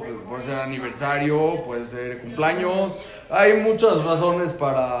qué globo, puede ser aniversario, puede ser cumpleaños, hay muchas razones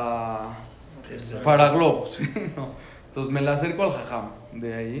para globos, ¿sí? ¿No? Entonces me le acerco al jajam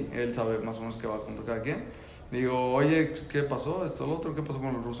de ahí, él sabe más o menos qué va a contar cada quien. Le digo, oye, ¿qué pasó? Esto, lo otro, ¿qué pasó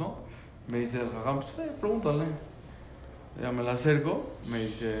con el ruso? Me dice el jajam, pues pregúntale. Ya me la acerco, me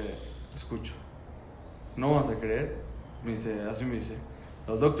dice, escucho, no vas a creer. Me dice, así me dice,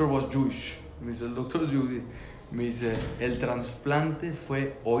 el doctor was Jewish. Me dice, el doctor es judío. Me dice, el trasplante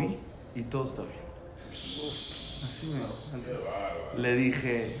fue hoy y todo está bien. Así me dijo. Le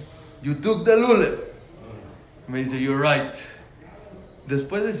dije, you took the lulav. Me dice, you're right.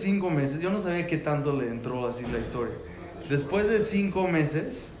 Después de 5 meses, yo no sabía qué tanto le entró así la historia. Después de 5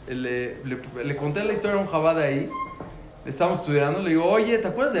 meses, le conté la historia a un jabá de ahí. Estábamos estudiando, le digo, oye, ¿te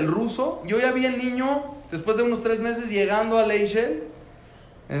acuerdas del ruso? Yo ya vi al niño, después de unos 3 meses, llegando a Leishel,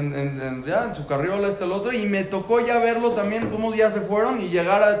 en su carriola, el otro, y me tocó ya verlo también, cómo ya se fueron y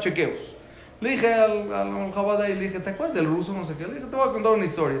llegar a chequeos. Le dije al jabá de ahí, le dije, ¿te acuerdas del ruso? No sé qué. Le dije, te voy a contar una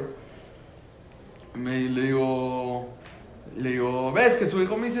historia. Le digo, ¿ves que su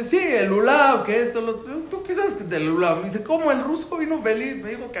hijo? Me dice, sí, el lulav, que esto, lo otro. ¿Tú qué sabes del lulav? Me dice, ¿cómo? El ruso vino feliz,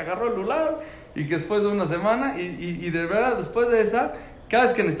 me dijo que agarró el lulav y que después de una semana, y de verdad, después de esa, cada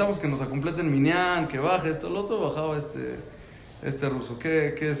vez que necesitamos que nos acompleten minyan, que baje esto, lo otro, bajaba este ruso.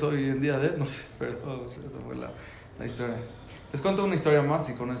 ¿Qué es hoy en día de él? No sé, pero esa fue la historia. Les cuento una historia más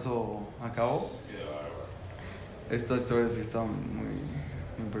y con eso acabo. Esta historia sí está muy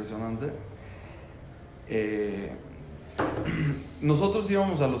impresionante. nosotros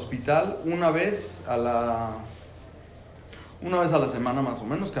íbamos al hospital una vez a la semana más o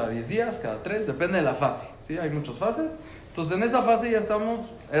menos, cada 10 días, cada 3, depende de la fase, ¿sí? Hay muchas fases. Entonces en esa fase ya estamos,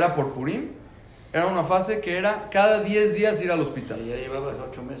 era por Purim, era una fase que era cada 10 días ir al hospital. Ya llevabas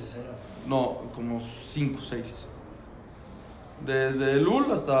 8 meses, ¿era? No, como 5, 6. Desde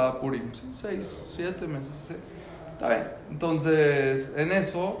Elul hasta Purim, 6, 7 meses, ¿sí? Está bien. Entonces, en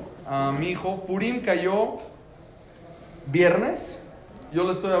eso, a mi hijo, Purim cayó viernes. Yo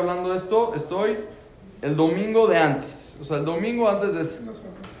le estoy hablando de esto, estoy el domingo de antes. O sea, el domingo antes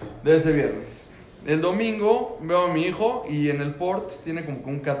de ese viernes. El domingo veo a mi hijo y en el port tiene como que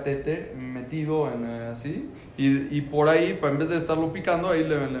un catéter metido en así. Y por ahí, en vez de estarlo picando, ahí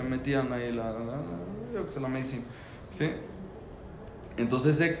le metían ahí la medicina, ¿sí?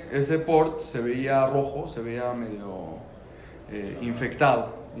 Entonces ese port se veía rojo, se veía medio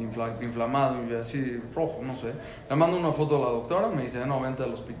infectado, inflamado, y así rojo, no sé. Le mando una foto a la doctora, me dice, no, vente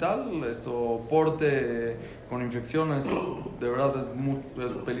al hospital, porte con infecciones, de verdad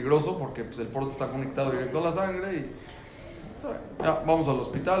es peligroso porque pues, el porte está conectado directo a la sangre y ya, vamos al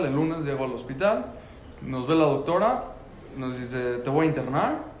hospital. El lunes llego al hospital, nos ve la doctora, nos dice, te voy a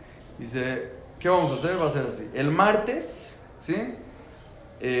internar, dice, ¿qué vamos a hacer? Va a ser así, el martes, ¿sí?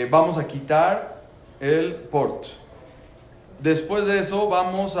 Vamos a quitar el port. Después de eso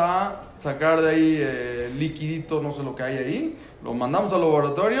vamos a sacar de ahí liquidito, no sé lo que hay ahí, lo mandamos al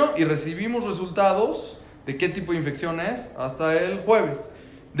laboratorio y recibimos resultados de qué tipo de infección es hasta el jueves.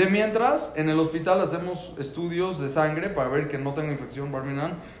 De mientras, en el hospital hacemos estudios de sangre para ver que no tenga infección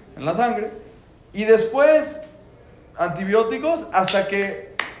Barminan en la sangre. Y después, antibióticos hasta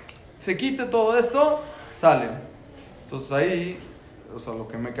que se quite todo esto, salen. Entonces ahí, o sea, lo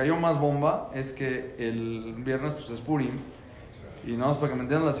que me cayó más bomba es que el viernes pues es Purim. Y nada más para que me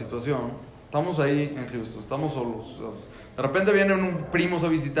entiendan la situación, estamos ahí en Houston, estamos solos. De repente vienen un primos a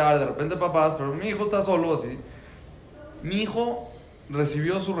visitar, de repente papás, pero mi hijo está solo así. Mi hijo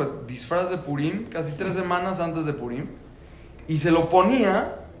recibió su disfraz de Purim casi 3 semanas antes de Purim y se lo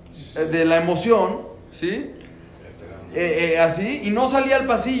ponía de la emoción, ¿sí? Así, y no salía al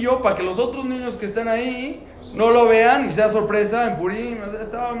pasillo para que los otros niños que estén ahí no lo vean y sea sorpresa en Purim. O sea,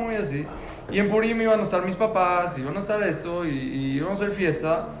 estaba muy así. Y en Purim iban a estar mis papás, iban a estar esto, y íbamos a hacer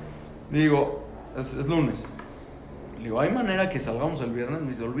fiesta. Digo, es lunes. Le digo, ¿hay manera que salgamos el viernes? Me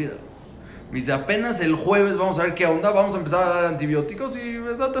dice, olvídalo. Me dice, apenas el jueves vamos a ver qué onda, vamos a empezar a dar antibióticos y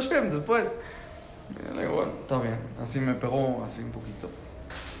Besat Hashem después. Y le digo, bueno, está bien. Así me pegó, así un poquito.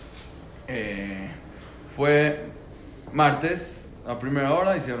 Fue martes, a primera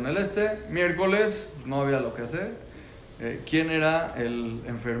hora, hicieron el miércoles, no había lo que hacer. ¿Quién era el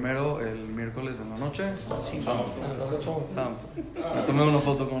enfermero el miércoles en la noche? Samson. Me tomé una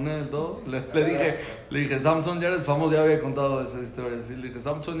foto con él, todo. Le dije, Samson, ya eres famoso, ya había contado esa historia. ¿Sí? Le dije,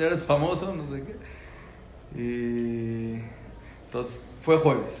 Samson, ya eres famoso, no sé qué. Y entonces fue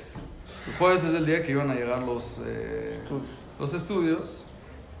jueves. Los jueves es el día que iban a llegar los estudios.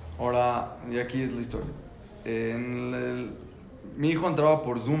 Ahora, y aquí es la historia. Mi hijo entraba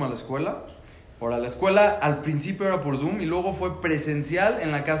por Zoom a la escuela. Ahora, la escuela al principio era por Zoom y luego fue presencial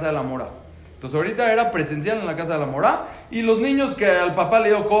en la casa de la Mora. Entonces ahorita era presencial en la casa de la Mora y los niños que al papá le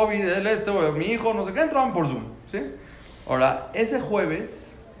dio COVID, mi hijo, no sé qué, entraban por Zoom, ¿sí? Ahora, ese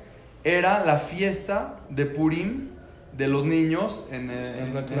jueves era la fiesta de Purim de los niños en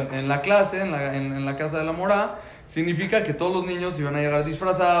la clase, en la casa de la Mora. Significa que todos los niños iban a llegar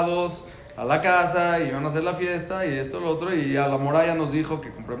disfrazados a la casa, y iban a hacer la fiesta y esto, lo otro, y a la Moraya nos dijo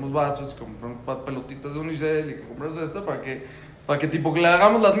que compremos bastos, que compremos pelotitas de unicel y que compremos esto para que tipo que le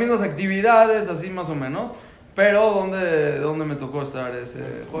hagamos las mismas actividades, así más o menos. Pero ¿dónde me tocó estar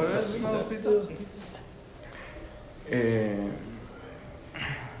ese jueves? En el hospital.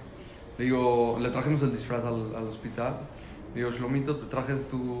 Le trajimos el disfraz al hospital. Digo, Shlomito, te traje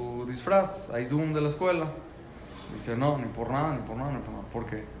tu disfraz, hay Zoom de la escuela. Dice, no, ni por nada. ¿Por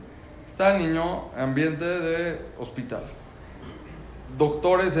qué? Está el niño, ambiente de hospital.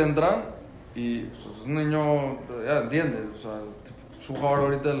 Doctores entran y pues, es un niño, ya entiende, o sea, su jugador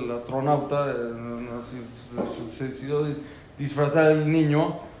ahorita, el astronauta, se decidió disfrazar al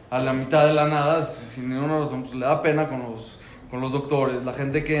niño a la mitad de la nada, sin ninguna razón, pues le da pena con los doctores, la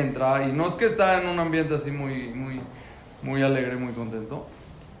gente que entra, y no es que está en un ambiente así muy alegre, muy contento.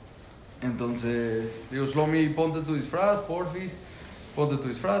 Entonces, digo, Shlomi, ponte tu disfraz, porfis. Ponte tu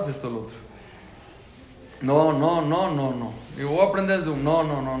disfraz, esto, lo otro. No. Digo, voy a aprender el Zoom. No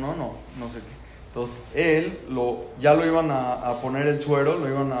sé qué. Entonces, él, ya lo iban a poner el suero, lo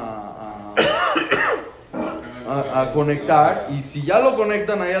iban a a conectar, y si ya lo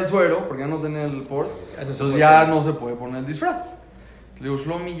conectan ahí al suero, porque ya no tenía el port, entonces ya no se puede poner el disfraz. Le digo,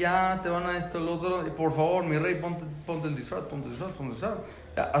 Shlomi, ya te van a esto, lo otro, y por favor, mi rey, ponte el disfraz.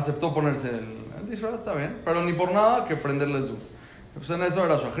 Ya, aceptó ponerse el disfraz, está bien, pero ni por nada que prenderle el zoom. Pues en eso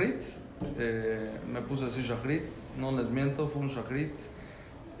era shachrit, me puse así shachrit, no les miento, fue un shachrit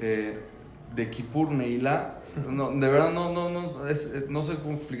de Kippur Neilá. No, de verdad no sé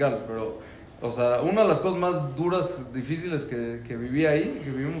cómo explicarlo, pero, o sea, una de las cosas más duras, difíciles que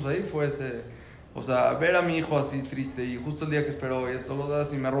vivimos ahí fue ese, o sea, ver a mi hijo así triste y justo el día que esperó y esto lo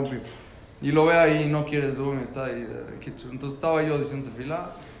das y me rompí. Y lo ve ahí y no quiere zoom y está ahí. Entonces estaba yo diciendo tefilá,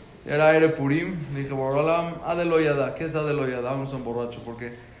 era Ere Purim, le dije, Borolam, Adeloyada, ¿qué es Adeloyada? Vamos a un borracho,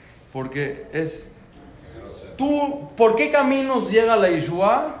 porque es, tú, ¿por qué caminos llega la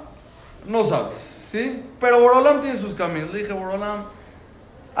Yeshua? No sabes, ¿sí? Pero Borolam tiene sus caminos. Le dije, Borolam,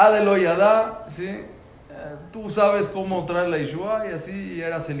 Adeloyada, ¿sí? Tú sabes cómo traer la Yeshua, y así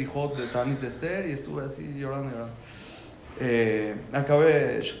eras el hijo de Tanit Esther, y estuve así llorando.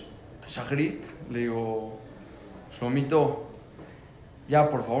 Acabé Shachrit, le digo, Shlomito, ya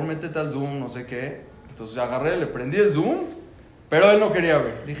por favor métete al Zoom, no sé qué. Entonces agarré, le prendí el Zoom, pero él no quería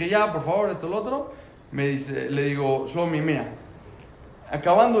ver. Le dije, ya por favor, esto, lo otro. Le digo, Shlomi, mira,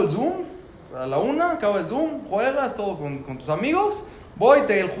 acabando el Zoom, a la 1, acaba el Zoom, juegas todo con tus amigos,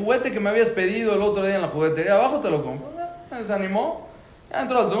 el juguete que me habías pedido el otro día en la juguetería abajo te lo compro. Me desanimó, ya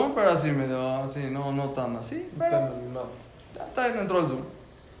entró al Zoom, pero así medio, así, no tan así, pero ya entró al Zoom.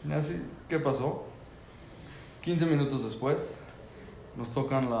 Y así, ¿qué pasó? 15 minutos después, nos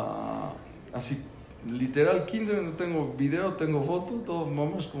tocan así, literal, 15 minutos, tengo video, tengo foto, todo,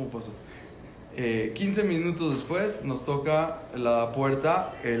 vamos, ¿cómo pasó? 15 minutos después nos toca la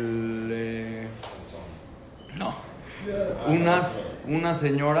puerta unas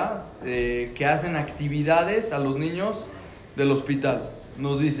señoras que hacen actividades a los niños del hospital.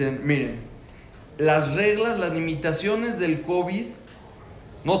 Nos dicen, miren, las reglas, las limitaciones del COVID,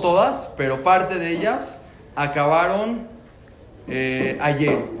 no todas, pero parte de ellas acabaron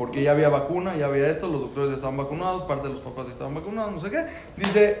ayer, porque ya había vacuna, ya había esto, los doctores ya estaban vacunados, parte de los papás ya estaban vacunados, no sé qué.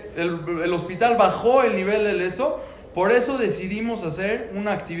 Dice, el hospital bajó el nivel de eso, por eso decidimos hacer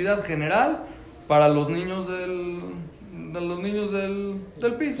una actividad general para los niños del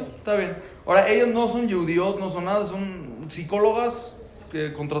piso. Está bien. Ahora, ellos no son judíos, no son nada, son psicólogas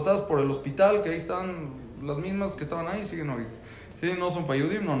contratadas por el hospital, que ahí están las mismas que estaban ahí, siguen ahorita. Sí, no son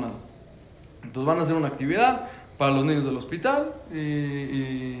payudim, no nada. Entonces van a hacer una actividad para los niños del hospital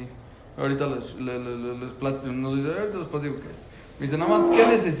y ahorita les platico, nos dice, ahorita les platico qué es. Me dice, nada más, ¿qué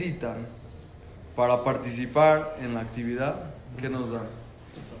necesitan para participar en la actividad? ¿Qué nos dan?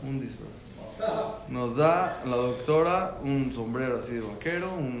 Un disfraz. Nos da la doctora un sombrero así de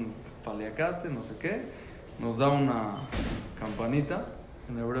vaquero, un paliacate, no sé qué. Nos da una campanita,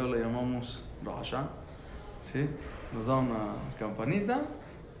 en hebreo le llamamos rasha, ¿sí? Nos da una campanita.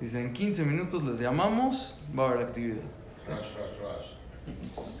 Dice, en 15 minutos les llamamos, va a haber actividad.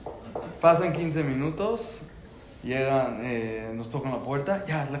 Pasan 15 minutos, llegan, nos tocan la puerta,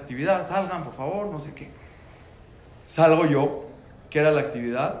 ya es la actividad, salgan por favor, no sé qué. Salgo yo, que era la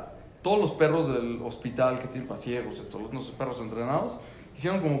actividad. Todos los perros del hospital que tienen pasiegos, los perros entrenados,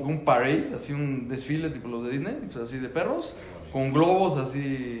 hicieron como que un parade, así un desfile tipo los de Disney, así de perros, con globos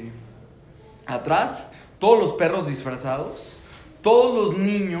así atrás, todos los perros disfrazados, todos los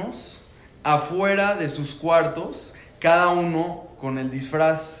niños afuera de sus cuartos, cada uno con el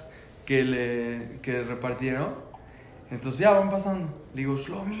disfraz que repartieron. Entonces ya van pasando. Le digo,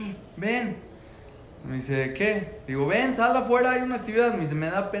 Shlomi, ven. Me dice, ¿qué? Digo, ven, sal afuera, hay una actividad. Me dice, me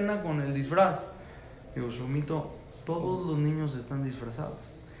da pena con el disfraz. Digo, Shlomito, todos los niños están disfrazados.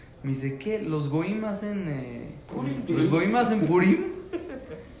 Me dice, ¿qué? ¿Los goim hacen Purim?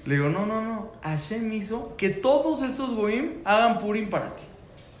 Le digo, no. Hashem hizo que todos esos goim hagan Purim para ti.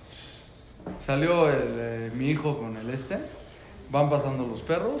 Salió mi hijo con van pasando los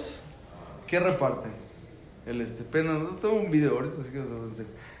perros. ¿Qué reparten? Pena, no tengo un video ahorita, así que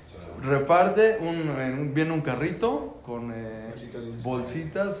reparte, viene un carrito con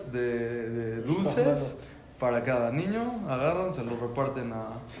bolsitas de dulces para cada niño, agarran, se lo reparten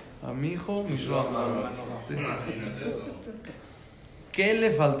a mi hijo, mi shlomo. Sí. ¿Qué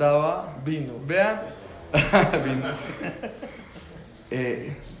le faltaba? Vino. Vean, vino.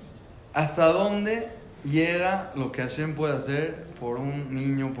 ¿Hasta dónde llega lo que Hashem puede hacer por un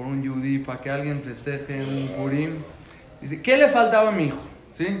niño, por un yudí, para que alguien festeje un Purim? Dice, ¿qué le faltaba a mi hijo?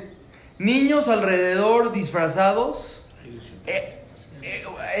 ¿Sí? Niños alrededor disfrazados,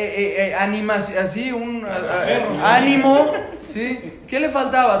 animación, así, ánimo, ¿Sí? ¿Qué le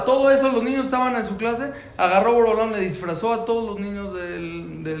faltaba? Todo eso, los niños estaban en su clase, agarró Borolán, le disfrazó a todos los niños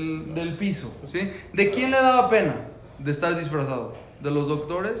del piso, ¿sí? ¿De quién le daba pena de estar disfrazado? ¿De los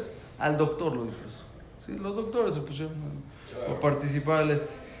doctores? Al doctor lo disfrazó, ¿sí? Los doctores se pusieron a participar al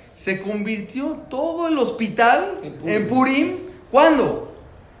Se convirtió todo el hospital en Purim. ¿Cuándo?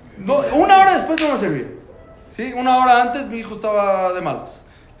 No, una hora después no nos servía, ¿sí? Una hora antes mi hijo estaba de malas,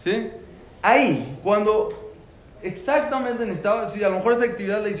 ¿sí? Ahí, cuando exactamente necesitaba, sí, a lo mejor esa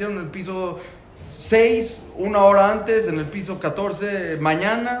actividad la hicieron en el piso 6, una hora antes, en el piso 14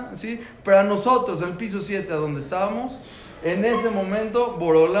 mañana, ¿sí? Pero a nosotros, en el piso 7, a donde estábamos, en ese momento,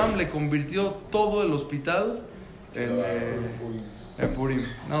 Borolam le convirtió todo el hospital en Purim.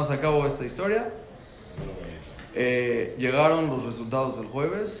 No, se acabó esta historia. Llegaron los resultados el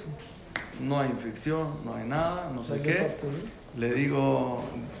jueves. No hay infección, no hay nada, no sé qué. Le digo,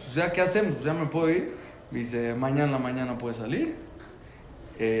 ¿ya qué hacemos? ¿Ya me puedo ir? Me dice, mañana en la mañana puede salir.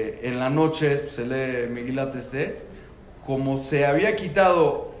 En la noche se lee Megilat Esther. Como se había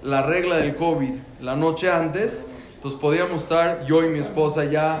quitado la regla del COVID la noche antes, entonces podíamos estar yo y mi esposa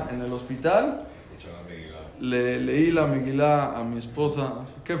ya en el hospital. Le leí la Megilá a mi esposa.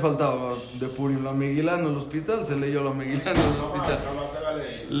 ¿Qué faltaba de Purim? La Megilá en el hospital. Se leyó la Megilá en el hospital.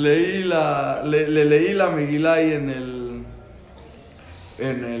 Le leí la Megilá ahí en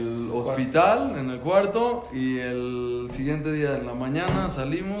el hospital, en el cuarto. Y el siguiente día en la mañana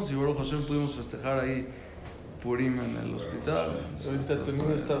salimos y Baruch Hashem pudimos festejar ahí Purim en el hospital. Ahorita tu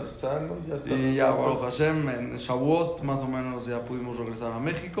niño está sano, ya está. Y ya Baruch Hashem en Shavuot más o menos ya pudimos regresar a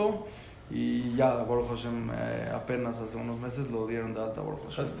México. Y ya, Baruch Hashem, apenas hace unos meses lo dieron de alta, Baruch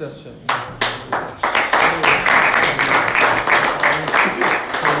Hashem.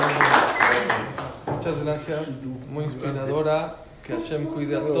 Muchas gracias, muy inspiradora. Que Hashem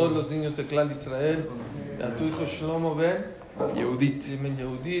cuide a todos los niños de Klal Israel, a tu hijo Shlomo Ben Yehudit. Ben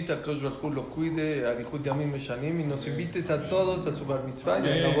Yehudit, a Kosh Baruj Hu lo cuide, a Arihut Yamim Meshanim, y nos invites a todos a su bar mitzvah y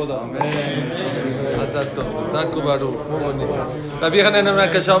a la boda. Azato, Zaku Baruch, muy bonito. La vieja nena me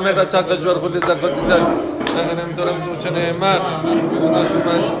ha callado, me racha Kosh Baruj Hu le Zakot Israel. La nena me torah mucho neemar, una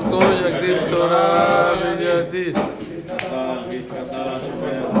suma toya, Agdir Torah, Yadir.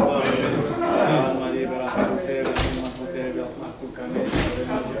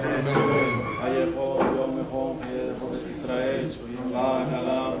 Israel,